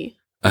good movie.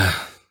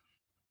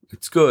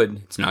 It's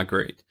good. It's not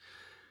great.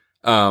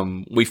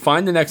 We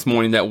find the next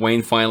morning that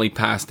Wayne finally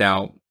passed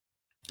out,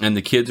 and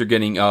the kids are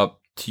getting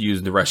up to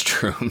use the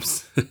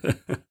restrooms.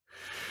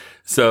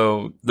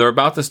 So they're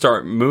about to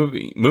start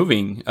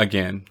moving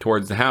again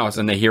towards the house,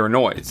 and they hear a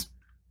noise.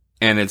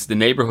 And it's the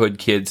neighborhood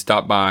kids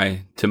stop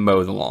by to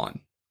mow the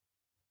lawn.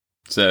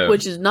 So,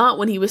 which is not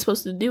when he was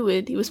supposed to do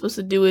it. He was supposed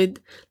to do it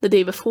the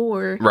day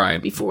before.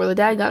 Right. Before the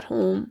dad got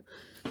home.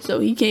 So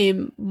he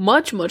came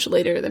much, much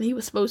later than he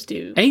was supposed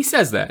to. And he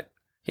says that.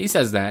 He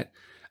does.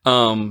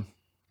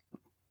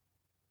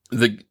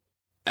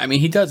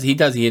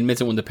 He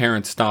admits it when the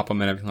parents stop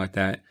him and everything like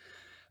that.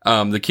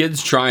 The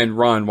kids try and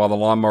run while the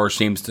lawnmower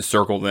seems to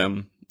circle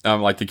them.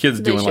 Like the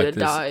kids doing like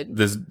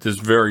this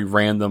very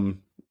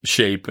random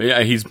shape.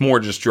 Yeah, he's more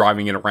just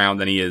driving it around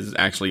than he is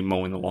actually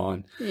mowing the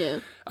lawn. Yeah.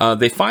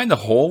 They find the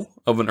hole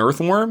of an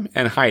earthworm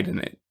and hide in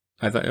it.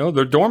 I thought,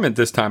 they're dormant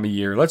this time of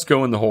year. Let's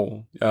go in the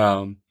hole.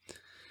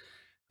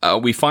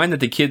 We find that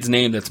the kid's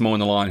name that's mowing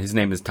the lawn, his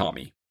name is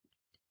Tommy.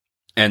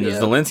 And the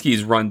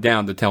Zelenskys run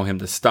down to tell him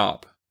to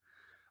stop.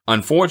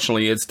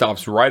 Unfortunately, it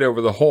stops right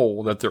over the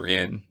hole that they're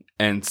in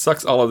and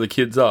sucks all of the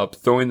kids up,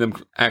 throwing them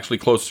actually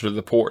closer to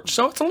the porch.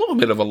 So it's a little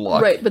bit of a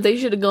luck. Right, but they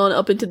should have gone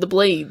up into the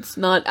blades,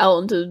 not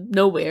out into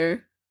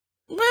nowhere.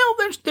 Well,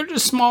 they're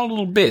just small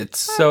little bits,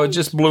 so it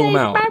just blew them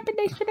out.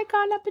 They should have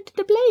gone up into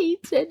the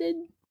blades and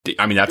then...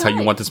 I mean, that's how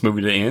you want this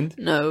movie to end?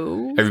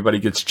 No. Everybody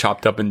gets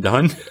chopped up and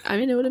done? I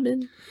mean, it would have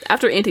been...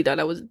 After Auntie died,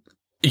 I was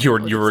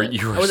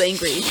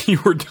angry. You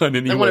were done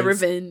anyway. I wanted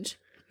revenge.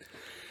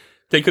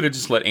 They could have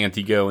just let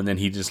Auntie go and then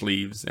he just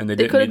leaves and they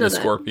didn't need the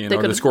scorpion.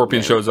 Or the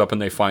scorpion shows up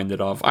and they find it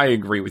off. I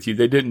agree with you.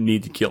 They didn't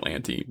need to kill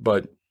Auntie,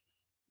 but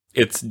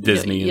it's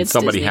Disney and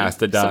somebody Disney. Has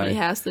to die. Somebody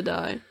has to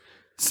die.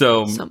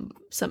 So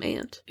some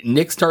ant.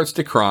 Nick starts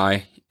to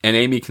cry and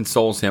Amy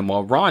consoles him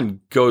while Ron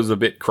goes a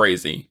bit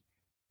crazy.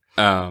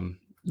 Then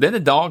the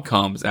dog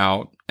comes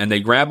out and they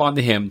grab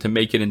onto him to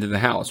make it into the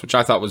house, which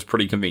I thought was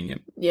pretty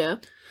convenient. Yeah.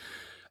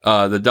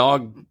 The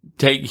dog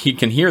he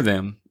can hear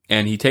them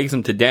and he takes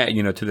them to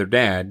to their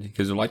dad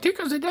because they're like, here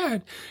goes the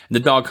dad. And the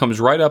dog comes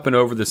right up and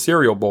over the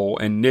cereal bowl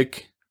and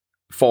Nick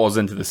falls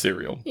into the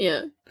cereal.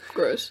 Yeah.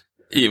 Gross.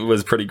 It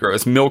was pretty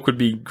gross. Milk would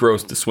be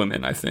gross to swim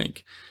in, I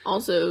think.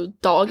 Also,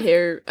 dog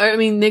hair. I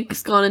mean,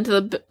 Nick's gone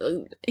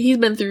into he's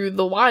been through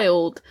the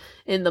wild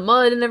in the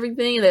mud and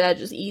everything, and they had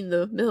just eaten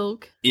the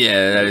milk.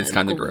 Yeah, that is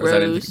kind of gross. I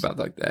didn't think about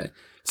it like that.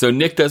 So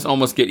Nick does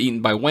almost get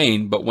eaten by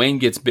Wayne, but Wayne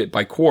gets bit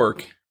by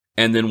Quark,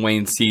 and then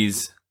Wayne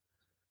sees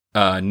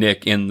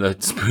Nick in the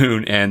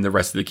spoon and the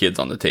rest of the kids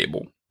on the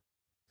table.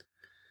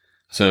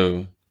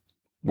 So...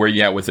 where are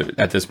you at with it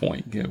at this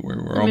point? Yeah,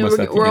 we're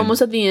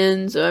almost at the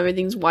end, so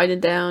everything's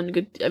widened down.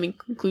 Good,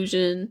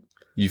 conclusion.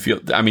 Do you feel?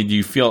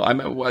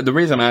 The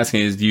reason I'm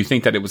asking is, do you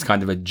think that it was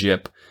kind of a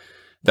jip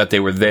that they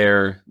were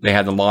there, they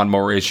had the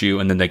lawnmower issue,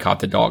 and then they caught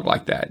the dog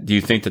like that. Do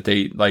you think that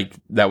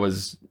that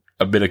was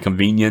a bit of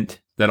convenient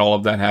that all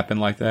of that happened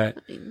like that?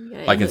 I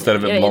mean, Instead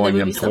of it blowing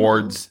them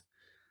towards somehow.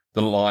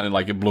 the lawn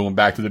and it blew them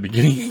back to the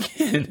beginning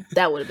again.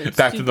 That would have been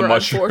back to the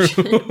mushroom.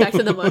 Back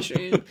to the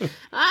mushroom.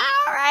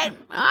 All right,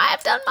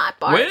 I've done my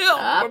part.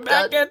 Well, we're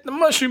back at the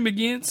mushroom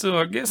again, so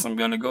I guess I'm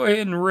gonna go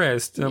ahead and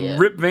rest.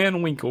 Rip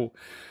Van Winkle.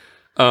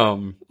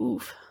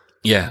 Oof.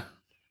 Yeah,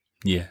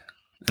 and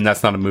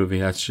that's not a movie.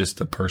 That's just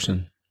a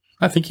person.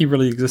 I think he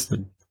really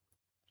existed.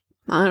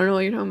 I don't know what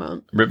you're talking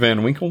about. Rip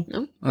Van Winkle?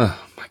 No.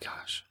 Oh my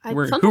gosh.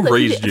 Who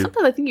raised you?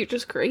 Sometimes I think you're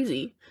just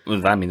crazy.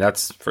 I mean,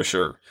 that's for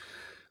sure.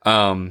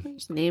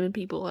 Just naming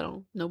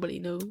people nobody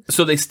knows.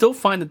 So they still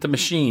find that the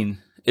machine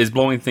is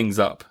blowing things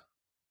up.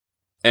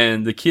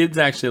 And the kids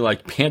actually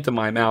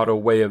pantomime out a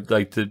way of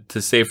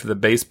to save for the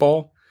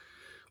baseball,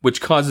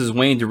 which causes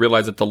Wayne to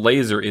realize that the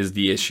laser is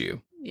the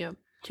issue. Yep.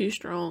 Too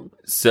strong.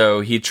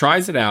 So he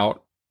tries it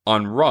out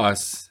on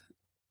Russ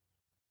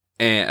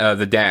and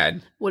the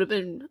dad. Would have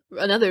been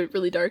another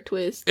really dark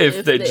twist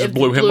if they just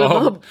blew him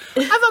up.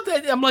 I thought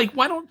that, I'm like,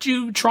 why don't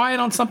you try it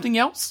on something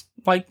else?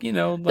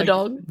 The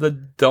dog? The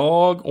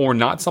dog, or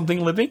not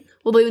something living?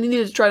 Well, they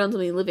needed to try it on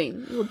something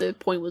living. What the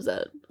point was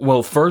that?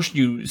 Well, first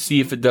you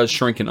see if it does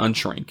shrink and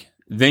unshrink.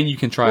 Then you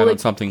can try it on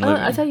something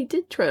living. I thought he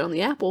did try it on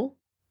the apple.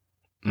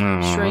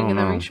 Shrink and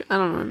then reshrink. I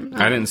don't know.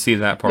 I didn't see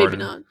that part. Maybe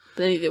not.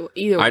 But either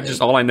way.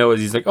 All I know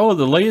is he's like, oh,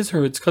 the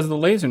laser, it's because of the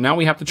laser. Now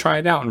we have to try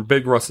it out. And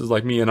Big Russ is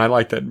like me, and I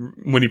like that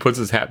when he puts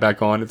his hat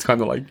back on, it's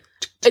kind of like...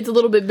 It's a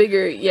little bit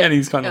bigger, yeah. And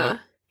he's kind of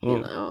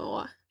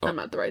I'm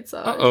at the right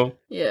side. Uh-oh.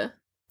 Yeah.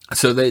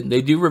 So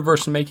they do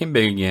reverse and make him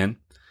big again.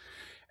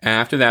 And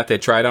after that, they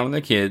try it out on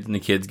the kids, and the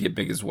kids get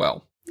big as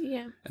well.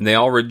 Yeah. And they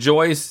all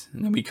rejoice,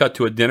 and then we cut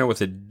to a dinner with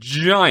a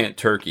giant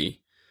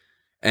turkey.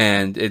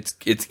 And it's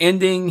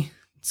ending...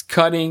 It's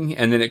cutting,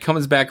 and then it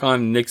comes back on,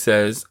 and Nick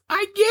says,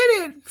 I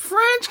get it!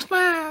 French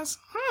class!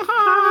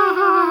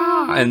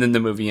 And then the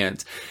movie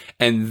ends.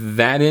 And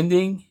that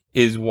ending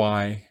is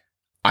why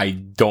I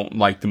don't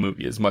like the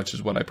movie as much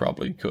as what I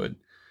probably could.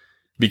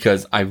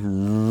 Because I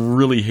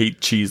really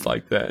hate cheese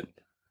like that.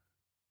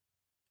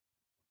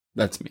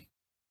 That's me.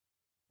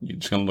 You're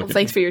just going to look at me.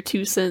 Thanks for your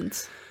 2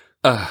 cents.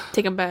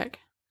 Take them back.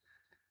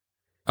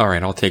 All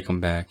right, I'll take them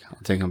back.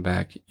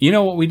 You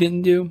know what we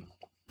didn't do?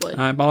 What?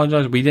 I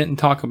apologize. We didn't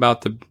talk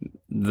about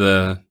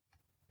the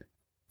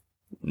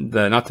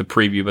not the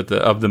preview, but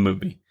of the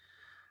movie,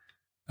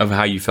 of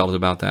how you felt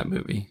about that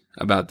movie,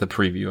 about the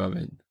preview of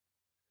it.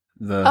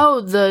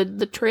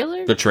 The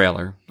trailer. The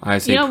trailer. I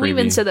say preview. We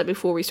even said that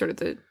before we started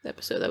the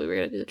episode that we were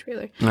going to do the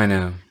trailer. I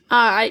know.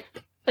 I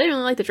didn't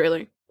really like the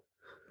trailer.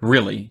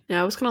 Really?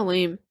 Yeah, it was kind of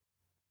lame.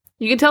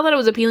 You can tell that it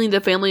was appealing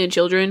to family and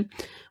children,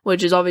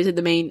 which is obviously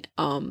the main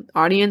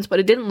audience,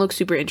 but it didn't look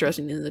super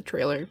interesting in the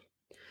trailer.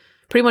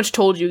 Pretty much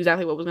told you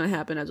exactly what was going to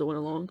happen as it went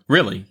along.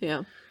 Really?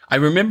 Yeah. I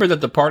remember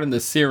that the part in the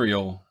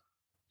cereal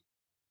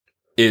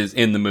is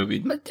in the movie.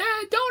 But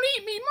Dad, don't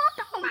eat me,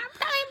 Mom. Don't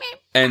eat me.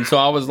 And so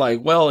I was like,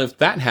 well, if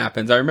that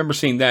happens, I remember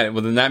seeing that.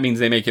 Well, then that means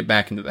they make it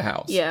back into the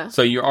house. Yeah.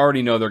 So you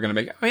already know they're going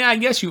to make it. I mean, I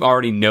guess you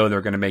already know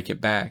they're going to make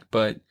it back,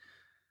 but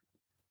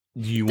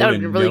do you want to know? That would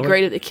have been really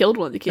great if they killed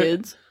one of the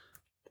kids.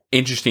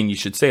 Interesting you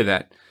should say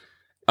that.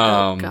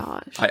 Oh,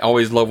 gosh. I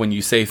always love when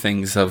you say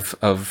things of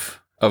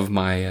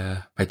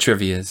my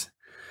trivias.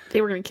 They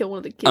were going to kill one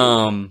of the kids.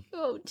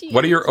 Oh, geez.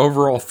 What are your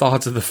overall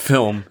thoughts of the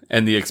film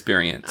and the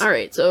experience? All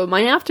right, so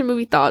my after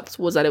movie thoughts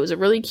was that it was a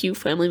really cute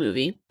family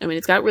movie. I mean,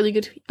 it's got really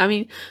good.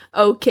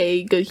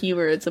 Okay, good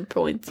humor at some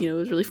points. It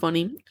was really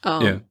funny.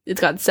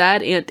 It's got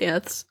sad aunt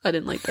deaths. I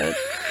didn't like that.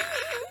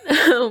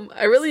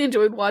 I really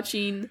enjoyed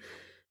watching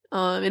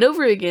it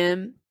over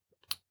again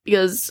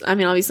because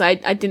obviously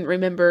I didn't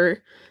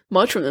remember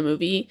much from the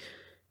movie.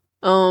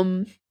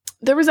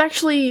 There was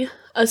actually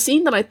a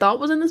scene that I thought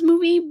was in this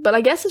movie, but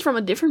I guess it's from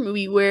a different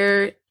movie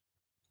where,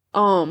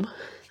 I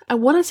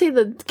want to say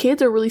the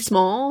kids are really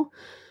small,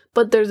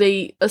 but there's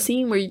a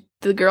scene where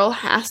the girl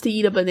has to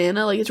eat a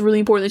banana. Like, it's really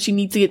important that she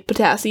needs to get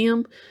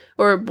potassium,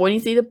 or a boy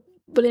needs to eat a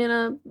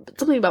banana.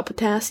 Something about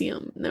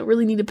potassium. They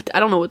really needed. I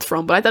don't know what it's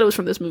from, but I thought it was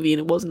from this movie, and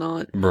it was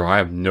not. Bro, I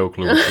have no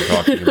clue what you're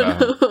talking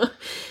about.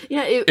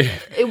 Yeah, it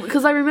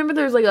because I remember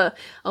there's like a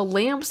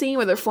lamp scene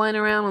where they're flying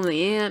around on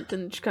the ant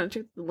and she kind of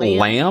check the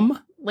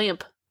lamp.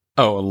 Lamp.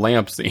 Oh, a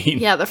lamp scene.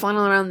 Yeah, they're flying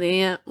around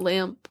the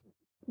lamp,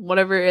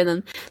 whatever, and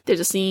then there's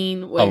a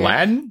scene where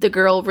Aladdin? The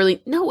girl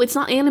no, it's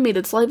not animated,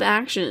 it's live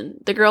action.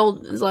 The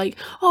girl is like,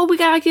 oh, we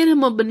gotta get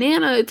him a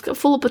banana, it's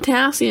full of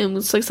potassium.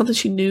 It's like something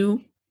she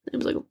knew. It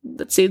was like,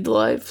 that saved the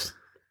lives.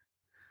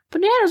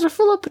 Bananas are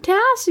full of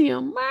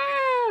potassium.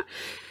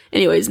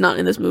 Anyways, not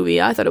in this movie.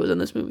 I thought it was in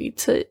this movie.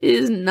 It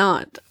is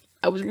not.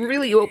 I was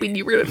really hoping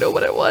you were going to know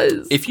what it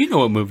was. If you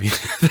know a movie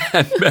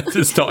that Beth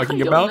is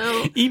talking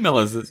about, email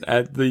us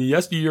at the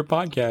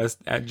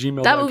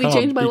yesteryearpodcast@gmail.com. That movie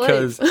changed my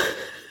life.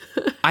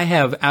 I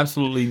have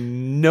absolutely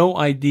no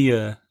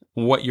idea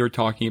what you're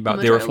talking about.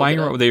 They were flying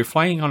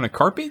on a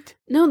carpet?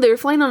 No, they were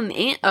flying on an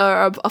ant,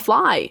 a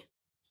fly.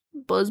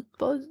 Buzz.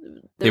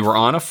 They were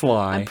on a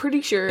fly. I'm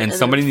pretty sure. And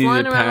somebody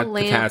needed lamp,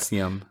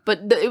 potassium.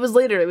 But it was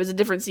later. It was a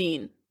different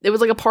scene. There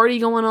was like a party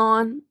going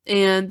on,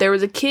 and there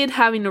was a kid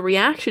having a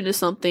reaction to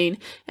something,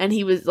 and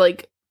he was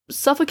like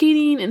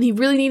suffocating, and he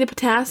really needed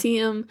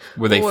potassium.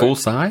 Were they full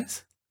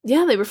size?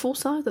 Yeah, they were full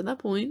size at that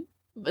point.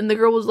 And the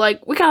girl was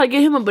like, "We gotta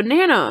get him a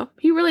banana.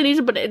 He really needs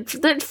a banana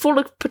that's full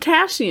of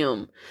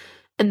potassium."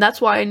 And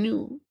that's why I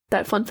knew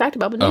that fun fact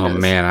about bananas. Oh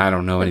man, I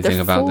don't know anything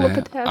about that.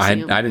 I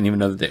Potassium. didn't even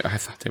know that I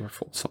thought they were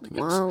full of something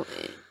else. Well,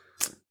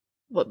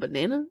 what,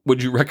 banana?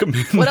 Would you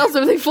recommend? What else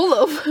are they full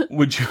of?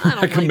 Would you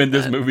recommend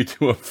this movie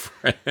to a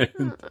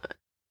friend?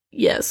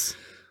 Yes.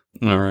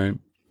 All right.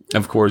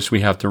 Of course,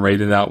 we have to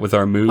rate it out with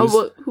our moves.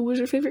 Oh, who was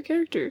your favorite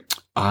character?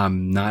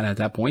 I'm not at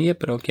that point yet,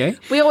 but okay.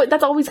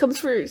 That always comes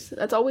first.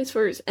 That's always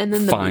first, and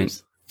then the Fine.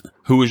 moves.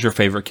 Who was your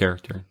favorite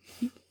character?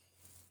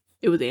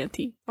 It was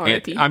Auntie.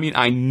 R.I.P. I mean,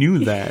 I knew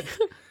that.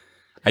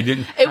 I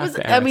didn't. It was.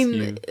 To ask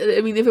you.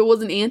 I mean, if it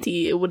wasn't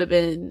Auntie, it would have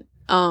been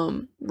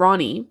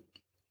Ronnie.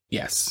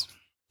 Yes.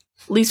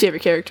 Least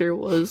favorite character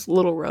was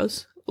Little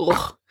Russ.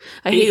 Ugh,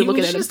 I hated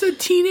looking at him. He was just a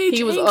teenage.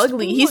 He was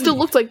ugly. Boy. He still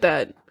looked like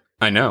that.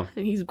 I know.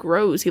 And he's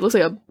gross. He looks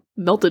like a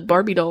melted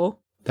Barbie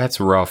doll. That's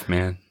rough,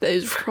 man. That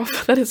is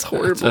rough. That is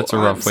horrible. That's a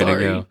rough way to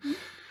go.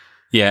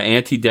 Yeah,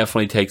 Auntie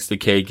definitely takes the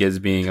cake as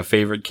being a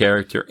favorite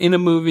character in a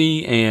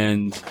movie,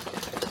 and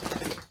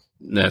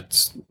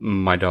that's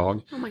my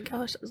dog. Oh my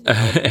gosh.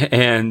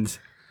 And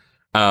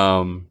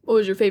what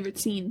was your favorite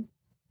scene?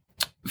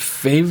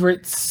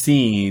 Favorite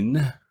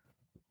scene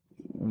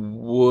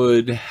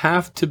would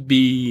have to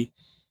be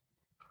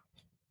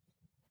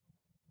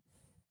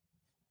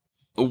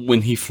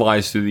when he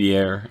flies through the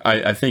air.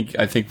 I think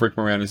Rick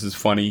Moranis is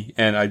funny,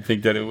 and I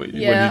think that when he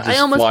just I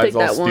almost flies picked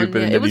all that one. stupid,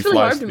 Yeah, and it was he really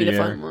flies hard for me through to the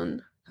find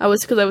one. I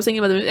was thinking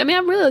about the movie. I mean, I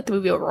really liked the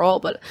movie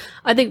overall, but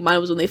I think mine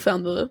was when they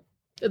found the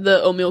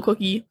oatmeal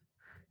cookie.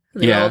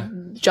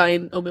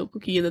 Giant oatmeal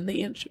cookie, and then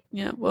the ant.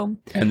 Yeah, well.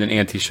 And then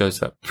Auntie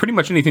shows up. Pretty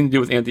much anything to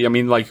do with Auntie. I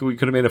mean, like, we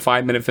could have made a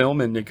 5-minute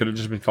film, and it could have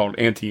just been called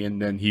Auntie, and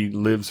then he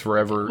lives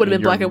forever. Would have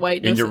been black and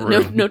white.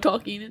 No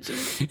talking. It's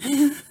just...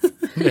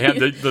 They have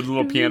the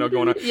little piano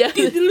going on. Yeah.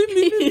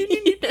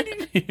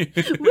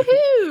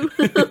 Woohoo!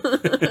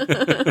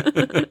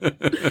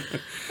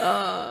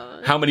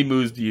 How many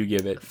moves do you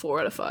give it?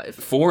 4 out of 5.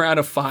 4 out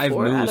of 5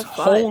 moves.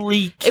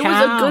 Holy cow! It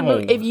was a good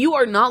movie. If you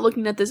are not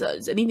looking at this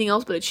as anything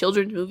else but a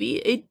children's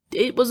movie,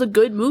 it was a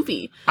good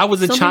movie. I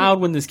was a child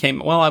when this came.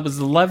 Well, I was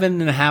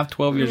 11 and a half,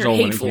 12 years old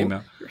when it came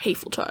out. You're a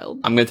hateful child.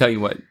 I'm going to tell you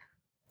what.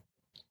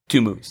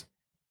 2 moves.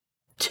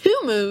 2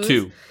 moves.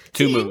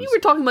 Two moves. You were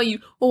talking about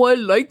I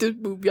like this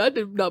movie. I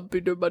did not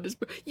bitter about this.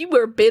 You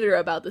were bitter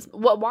about this.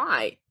 What?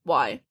 Why?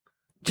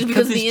 Just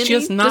because of the ending?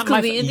 Just not my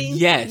the ending?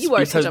 Yes, you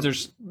are because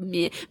there's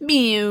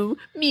mew.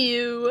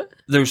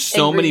 There's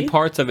so many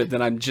parts of it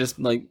that I'm just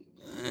like.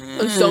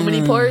 So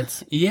many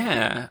parts.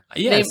 Yeah.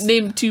 Yes.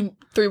 Name 2,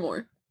 3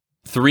 more.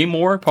 3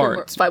 more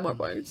parts. 5 more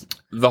parts.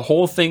 The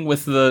whole thing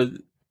with the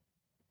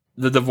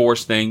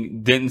divorce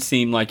thing didn't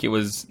seem like it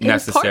was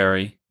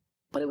necessary.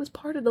 But it was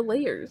part of the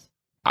layers.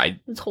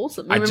 It's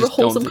wholesome. Remember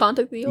wholesome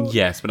contact deal?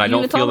 Yes, but I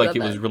don't feel like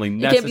it was really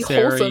necessary. It can't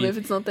be wholesome if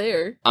it's not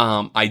there.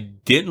 I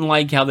didn't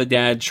like how the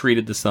dad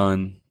treated the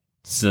son.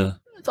 It's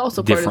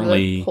also part of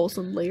the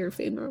wholesome layer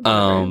family.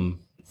 And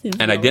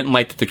I didn't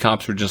like that the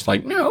cops were just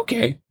like, no,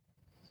 okay.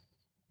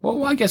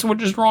 Well, I guess we're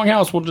just wrong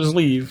house. We'll just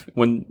leave.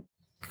 When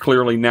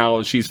clearly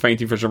now she's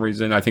fainting for some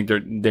reason. I think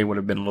they would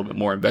have been a little bit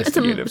more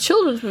investigative. It's a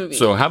children's movie.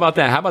 So how about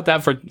that? How about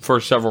that for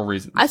several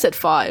reasons? I said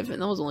 5,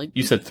 and that was only...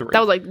 You said 3. That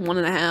was like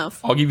 1.5.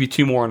 I'll give you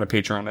 2 more on a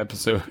Patreon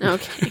episode.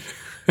 Okay.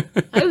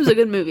 It was a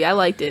good movie. I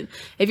liked it.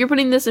 If you're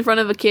putting this in front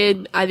of a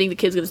kid, I think the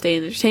kid's going to stay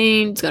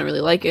entertained. It's going to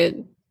really like it.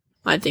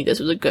 I think this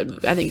was a good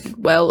movie. I think it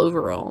did well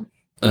overall.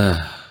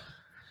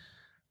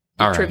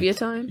 All right. Trivia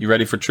time? You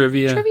ready for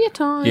trivia? Trivia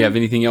time. You have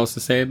anything else to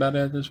say about it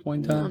at this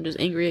point in time? No, I'm just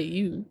angry at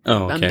you.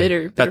 Oh, okay. I'm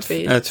bitter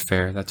face. That's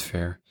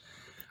fair.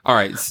 All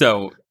right,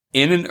 so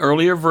in an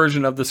earlier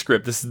version of the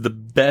script, this is the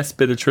best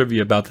bit of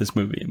trivia about this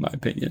movie, in my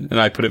opinion.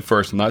 And I put it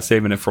first. I'm not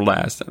saving it for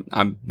last.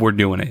 We're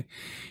doing it.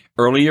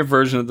 Earlier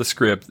version of the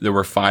script, there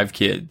were 5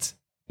 kids,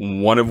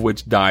 one of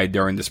which died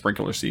during the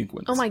sprinkler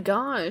sequence. Oh my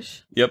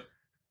gosh. Yep.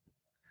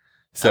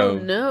 So oh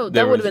no,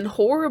 that would have been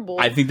horrible.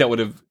 I think that would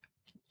have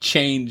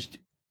changed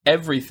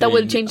everything. That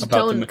would have changed the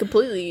tone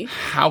completely.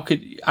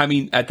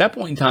 At that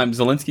point in time,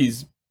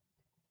 Zelensky's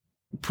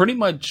pretty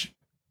much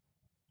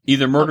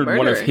either murdered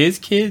one of his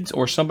kids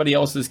or somebody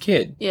else's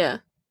kid. Yeah.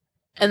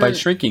 By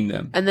shrinking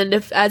them. And then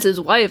as his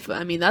wife,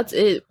 that's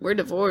it. We're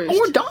divorced. Oh,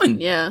 we're done.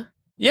 Yeah.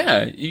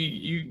 Yeah.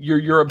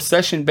 Your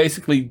obsession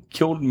basically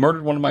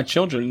murdered one of my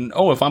children.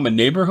 Oh, if I'm a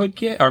neighborhood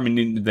kid,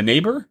 the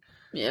neighbor?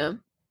 Yeah.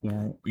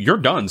 You're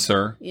done,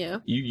 sir. Yeah.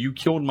 You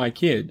killed my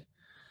kid.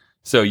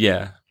 So,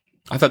 yeah.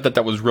 I thought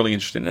that was really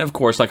interesting. And, of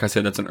course, like I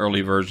said, that's an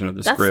early version of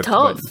the script. That's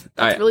tough.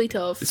 That's really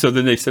tough. So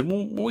then they said,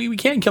 well, we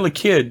can't kill a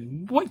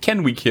kid. What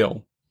can we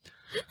kill?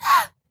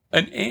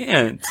 An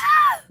ant.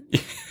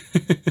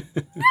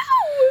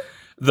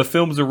 The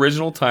film's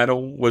original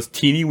title was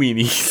Teeny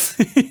Weenies.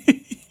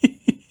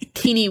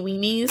 Teeny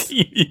Weenies.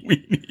 Teeny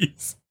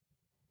Weenies.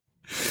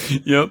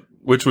 Yep.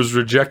 Which was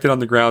rejected on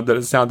the ground that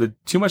it sounded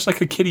too much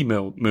like a kiddie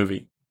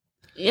movie.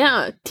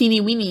 Yeah, Teeny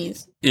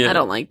Weenies. Yeah. I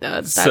don't like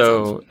that.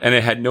 And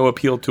it had no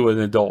appeal to an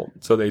adult,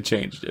 so they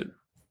changed it.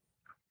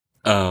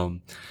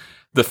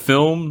 The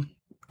film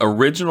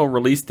original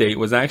release date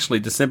was actually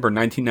December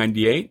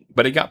 1998,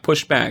 but it got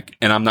pushed back,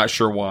 and I'm not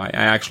sure why.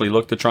 I actually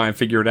looked to try and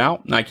figure it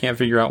out, and I can't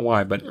figure out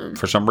why, but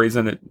for some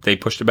reason they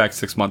pushed it back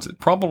 6 months. It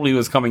probably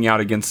was coming out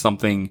against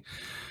something.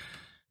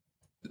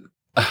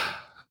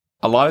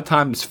 A lot of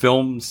times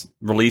films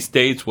release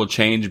dates will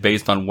change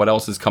based on what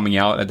else is coming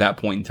out at that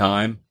point in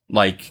time,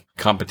 like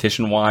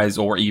competition wise,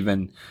 or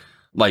even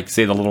like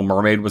say The Little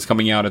Mermaid was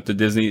coming out at the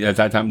Disney at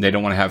that time. They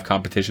don't want to have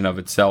competition of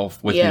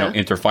itself with,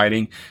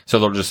 interfighting. So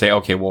they'll just say,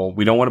 okay, well,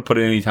 we don't want to put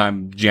it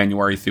anytime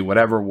January through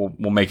whatever.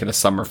 We'll make it a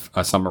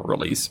summer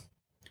release.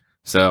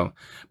 So,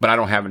 but I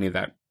don't have any of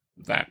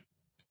that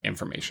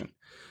information.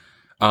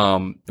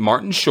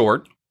 Martin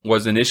Short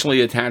was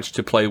initially attached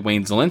to play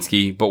Wayne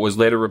Szalinski, but was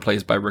later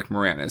replaced by Rick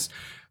Moranis.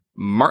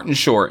 Martin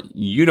Short,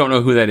 you don't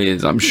know who that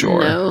is, I'm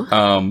sure.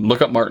 No.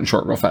 Look up Martin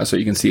Short real fast so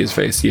you can see his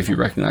face, see if you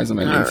recognize him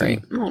at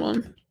anything. All right, hold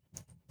on.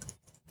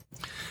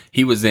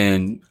 He was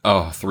in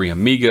Three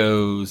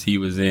Amigos. He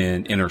was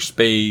in Inner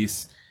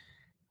Space.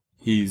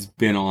 He's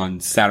been on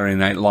Saturday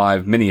Night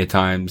Live many a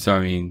time. So I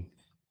mean,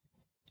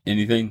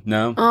 anything?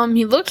 No.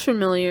 He looks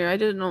familiar. I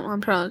didn't know. I'm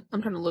trying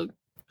to look.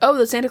 Oh,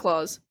 the Santa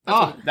Claus.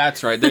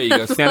 That's right. There you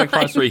go. Santa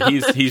Claus 3.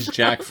 He's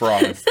Jack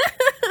Frost.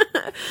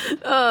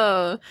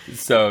 So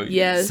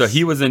yes. So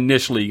he was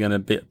initially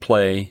going to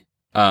play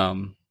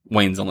Wayne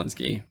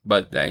Szalinski,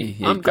 but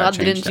I'm glad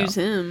they didn't choose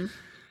him.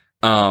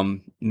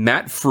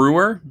 Matt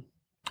Frewer.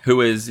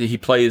 He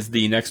plays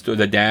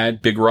the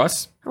dad, Big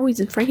Russ. Oh, he's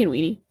in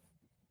Frankenweenie.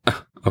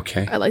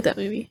 Okay. I like that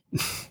movie.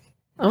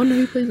 I wonder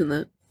who plays in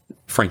that.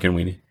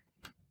 Frankenweenie.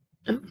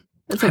 Oh,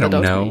 I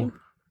don't know. Name.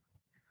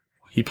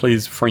 He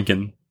plays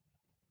Franken.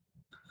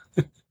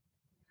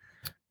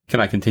 Can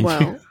I continue?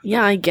 Well,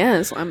 yeah, I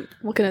guess. I'm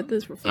looking at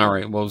this. All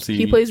right, we'll see.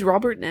 He plays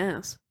Robert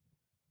Nass.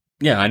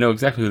 Yeah, I know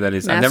exactly who that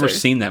is. Nasser. I've never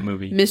seen that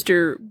movie.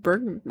 Mr.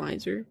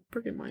 Burgermeister.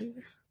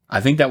 I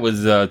think that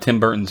was Tim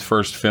Burton's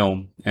first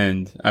film,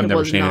 and I've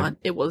never seen it.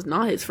 It was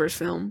not his first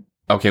film.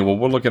 Okay, well,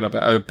 we'll look it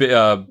up.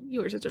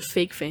 You were such a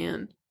fake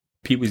fan.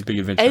 Pee-wee's Big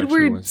Adventure.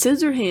 Edward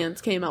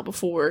Scissorhands came out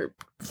before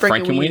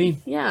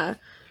Frankenweenie. Yeah.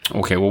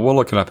 Okay, well, we'll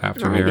look it up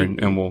after here,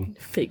 and we'll...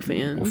 Fake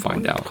fan. We'll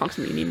find out. Talk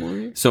to me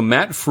anymore. So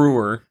Matt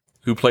Frewer,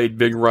 who played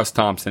Big Russ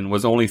Thompson,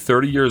 was only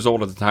 30 years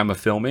old at the time of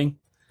filming.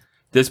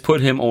 This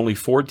put him only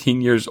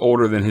 14 years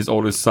older than his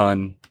oldest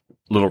son,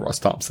 Little Russ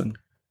Thompson.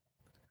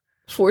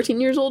 14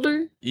 years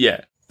older?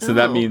 Yeah. So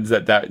that means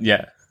that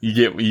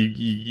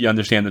you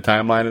understand the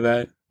timeline of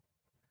that?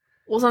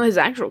 Well, it's not his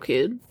actual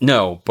kid.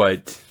 No,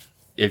 but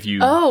if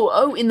you...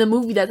 Oh, in the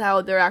movie that's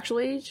how their actual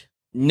age?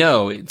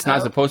 No, it's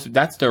not supposed to.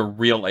 That's their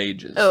real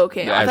ages. Oh,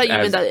 okay. I thought you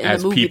meant that in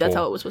the movie that's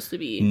how it was supposed to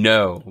be.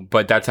 No,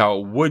 but that's how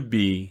it would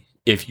be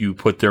if you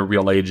put their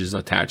real ages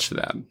attached to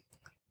them.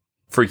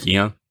 Freaky,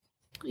 huh?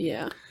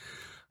 Yeah.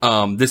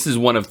 This is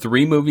one of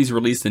 3 movies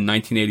released in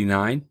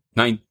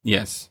 1989.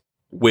 Yes.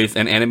 With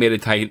an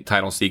animated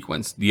title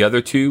sequence. The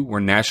other 2 were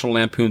National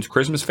Lampoon's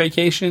Christmas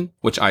Vacation,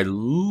 which I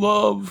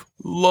love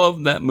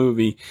that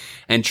movie,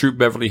 and Troop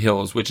Beverly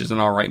Hills, which is an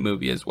alright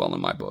movie as well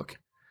in my book.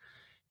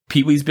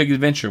 Pee-wee's Big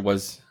Adventure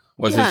was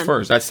his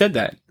first. I said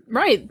that.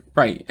 Right.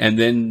 And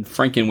then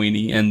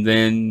Frankenweenie, and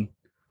then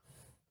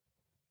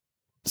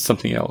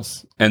something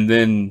else. And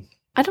then...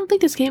 I don't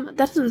think that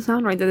doesn't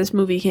sound right that this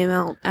movie came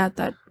out at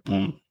that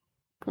point.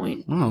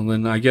 Well,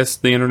 then I guess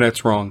the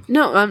internet's wrong.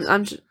 No,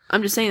 I'm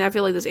just saying I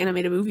feel like this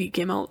animated movie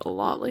came out a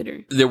lot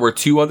later. There were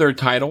 2 other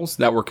titles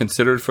that were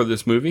considered for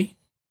this movie.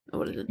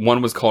 What is it?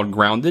 One was called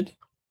Grounded.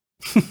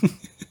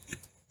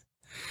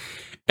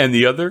 And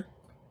the other,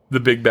 The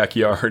Big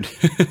Backyard.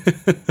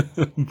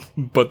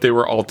 But they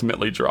were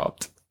ultimately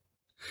dropped.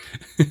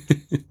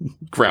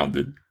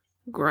 Grounded.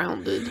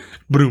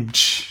 Boom.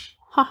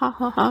 Ha ha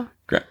ha ha.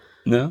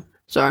 No?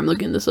 Sorry, I'm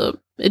looking this up.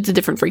 It's a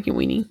different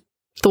Frankenweenie.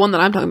 The one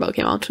that I'm talking about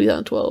came out in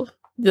 2012.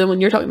 The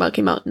one you're talking about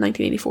came out in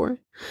 1984.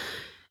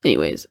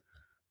 Anyways.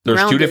 There's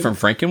Grounded. 2 different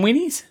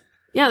Frankenweenies?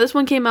 Yeah, this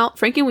one came out,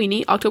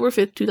 Frankenweenie, October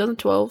 5th,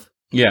 2012.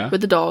 Yeah. With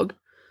the dog.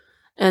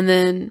 And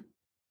then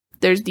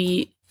there's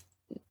the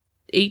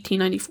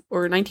 1894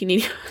 or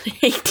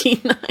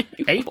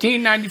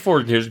 1894.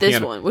 Here's this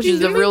piano. One, which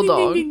is the real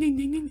dog.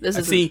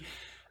 See,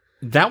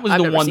 that was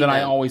the one that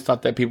I always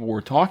thought that people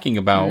were talking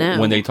about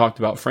when they talked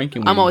about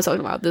Frankenweenie. I'm always talking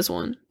about this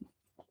one.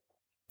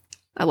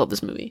 I love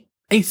this movie.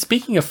 Hey,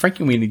 speaking of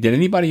Frankenweenie, did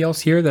anybody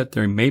else hear that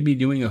they may be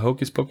doing a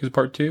Hocus Pocus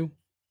Part 2?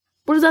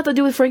 What does that have to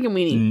do with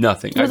Frankenweenie?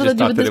 Nothing. I just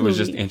thought that it was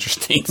just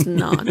interesting. It's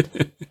not.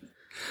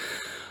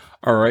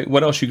 All right.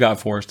 What else you got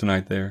for us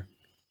tonight there?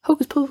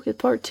 Hocus Pocus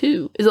Part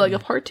 2. Is it like a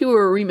Part 2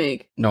 or a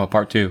remake? No, a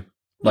Part 2.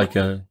 Like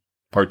a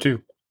Part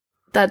 2.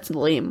 That's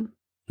lame.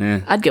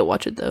 Yeah. I'd go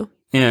watch it, though.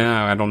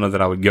 Yeah, I don't know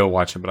that I would go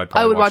watch it, but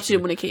I would watch it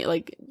when it came,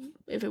 like,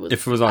 if it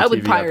was on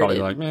TV, I'd probably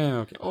be like,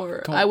 okay.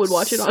 Or I would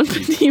watch it on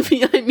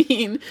TV, I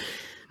mean.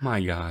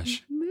 My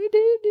gosh.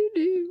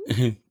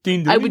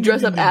 I would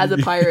dress up as a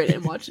pirate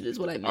and watch it is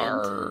what I meant.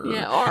 Arr.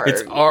 Yeah, R.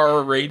 It's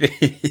R-rated.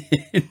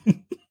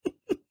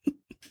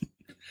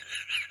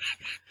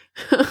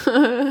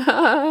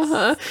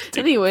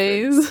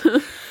 Anyways.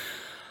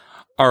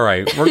 All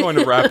right, we're going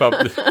to wrap up.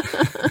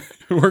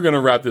 We're going to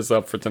wrap this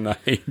up for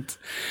tonight.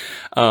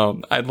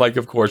 I'd like,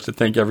 of course, to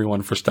thank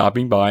everyone for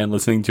stopping by and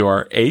listening to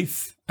our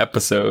 8th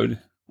episode,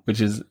 which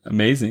is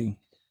amazing.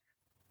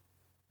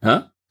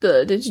 Huh?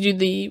 Did you do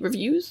the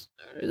reviews?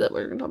 Or is that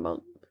what we're going to talk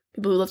about?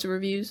 People who left the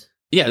reviews?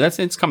 Yeah,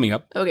 it's coming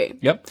up. Okay.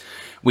 Yep.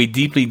 We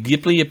deeply,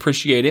 deeply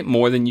appreciate it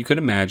more than you could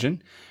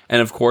imagine.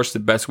 And of course, the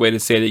best way to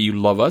say that you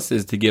love us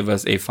is to give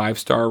us a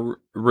 5-star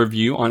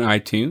review on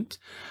iTunes.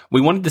 We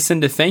wanted to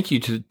send a thank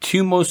you to the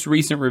 2 most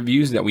recent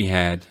reviews that we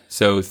had.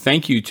 So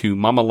thank you to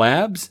Mama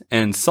Labs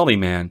and Sully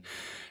Man.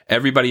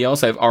 Everybody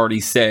else I've already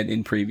said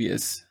in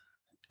previous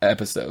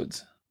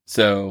episodes.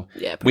 So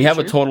yeah, we have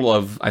a total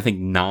of, I think,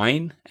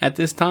 9 at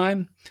this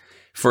time.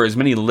 For as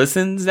many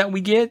listens that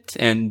we get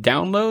and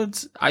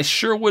downloads, I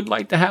sure would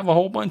like to have a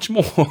whole bunch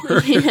more.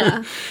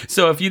 Yeah.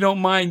 So if you don't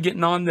mind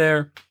getting on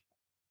there,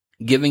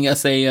 giving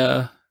us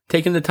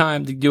taking the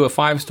time to do a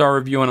 5-star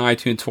review on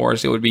iTunes for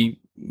us, it would be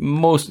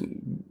most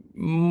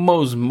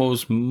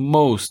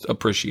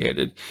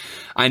appreciated.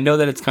 I know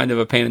that it's kind of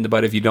a pain in the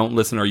butt if you don't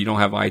listen or you don't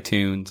have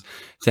iTunes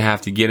to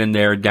have to get in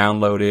there,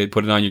 download it,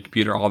 put it on your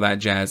computer, all that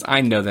jazz. I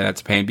know that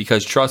that's a pain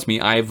because trust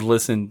me, I've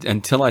listened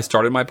until I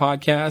started my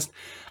podcast.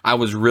 I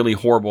was really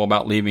horrible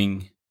about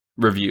leaving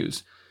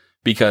reviews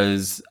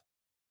because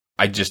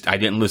I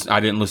didn't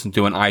listen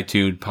to an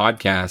iTunes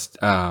podcast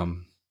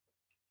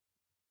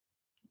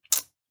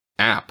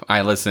app.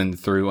 I listened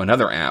through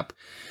another app.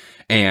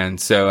 And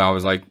so I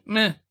was like,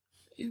 meh,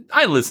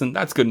 I listened.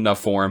 That's good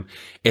enough for him.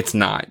 It's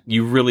not.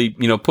 You really,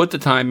 put the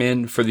time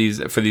in for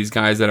these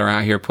guys that are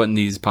out here putting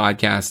these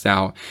podcasts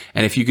out.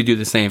 And if you could do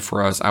the same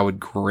for us, I would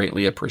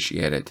greatly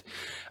appreciate it.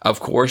 Of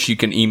course, you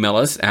can email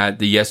us at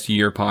the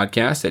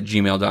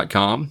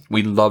yesteryearpodcast@gmail.com.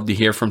 We'd love to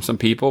hear from some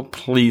people.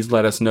 Please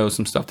let us know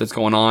some stuff that's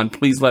going on.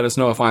 Please let us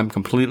know if I'm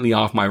completely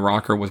off my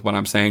rocker with what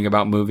I'm saying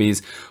about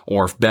movies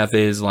or if Beth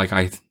is like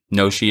I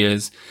know she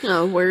is.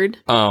 Oh, word.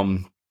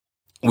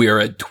 We are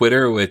at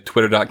Twitter with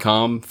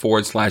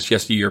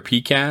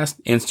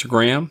twitter.com/yesteryearpcast,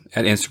 Instagram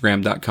at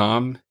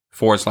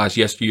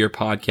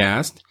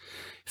instagram.com/yesteryearpodcast.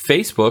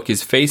 Facebook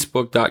is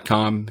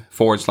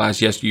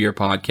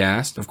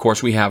facebook.com/yesteryearpodcast. Of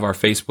course, we have our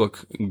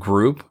Facebook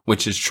group,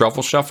 which is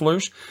Truffle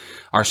Shufflers.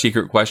 Our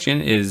secret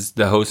question is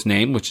the host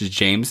name, which is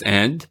James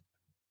and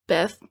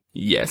Beth.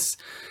 Yes.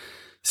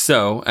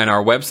 So, and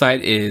our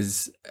website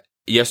is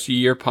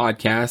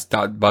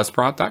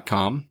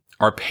yesteryearpodcast.buzzsprout.com.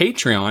 Our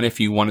Patreon, if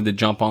you wanted to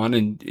jump on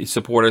and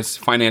support us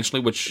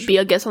financially, which be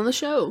a guest on the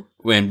show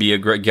and be a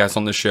great guest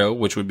on the show,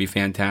 which would be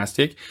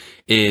fantastic,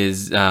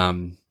 is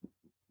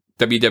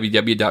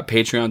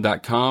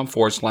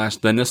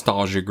www.patreon.com/The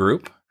Nostalgia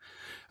Group.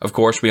 Of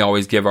course, we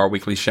always give our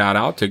weekly shout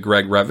out to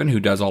Greg Revan, who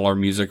does all our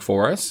music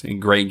for us. A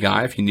great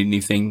guy. If you need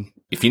anything,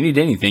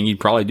 he'd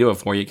probably do it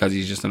for you because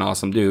he's just an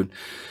awesome dude.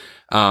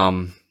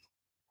 I'm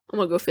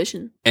gonna go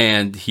fishing,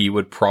 and he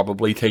would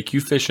probably take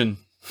you fishing.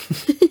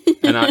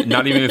 And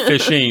not even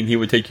fishing, he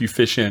would take you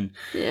fishing.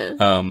 Yeah.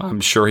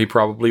 I'm sure he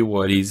probably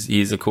would.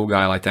 He's a cool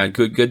guy like that.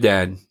 Good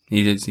dad.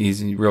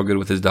 He's real good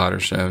with his daughter.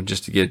 So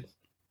just to get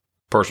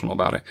personal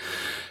about it.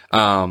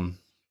 All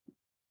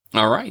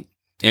right.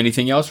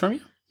 Anything else from you?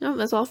 No,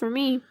 that's all for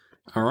me.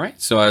 All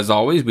right. So as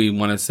always, we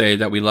want to say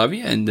that we love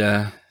you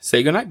and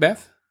say good night,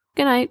 Beth.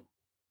 Good night.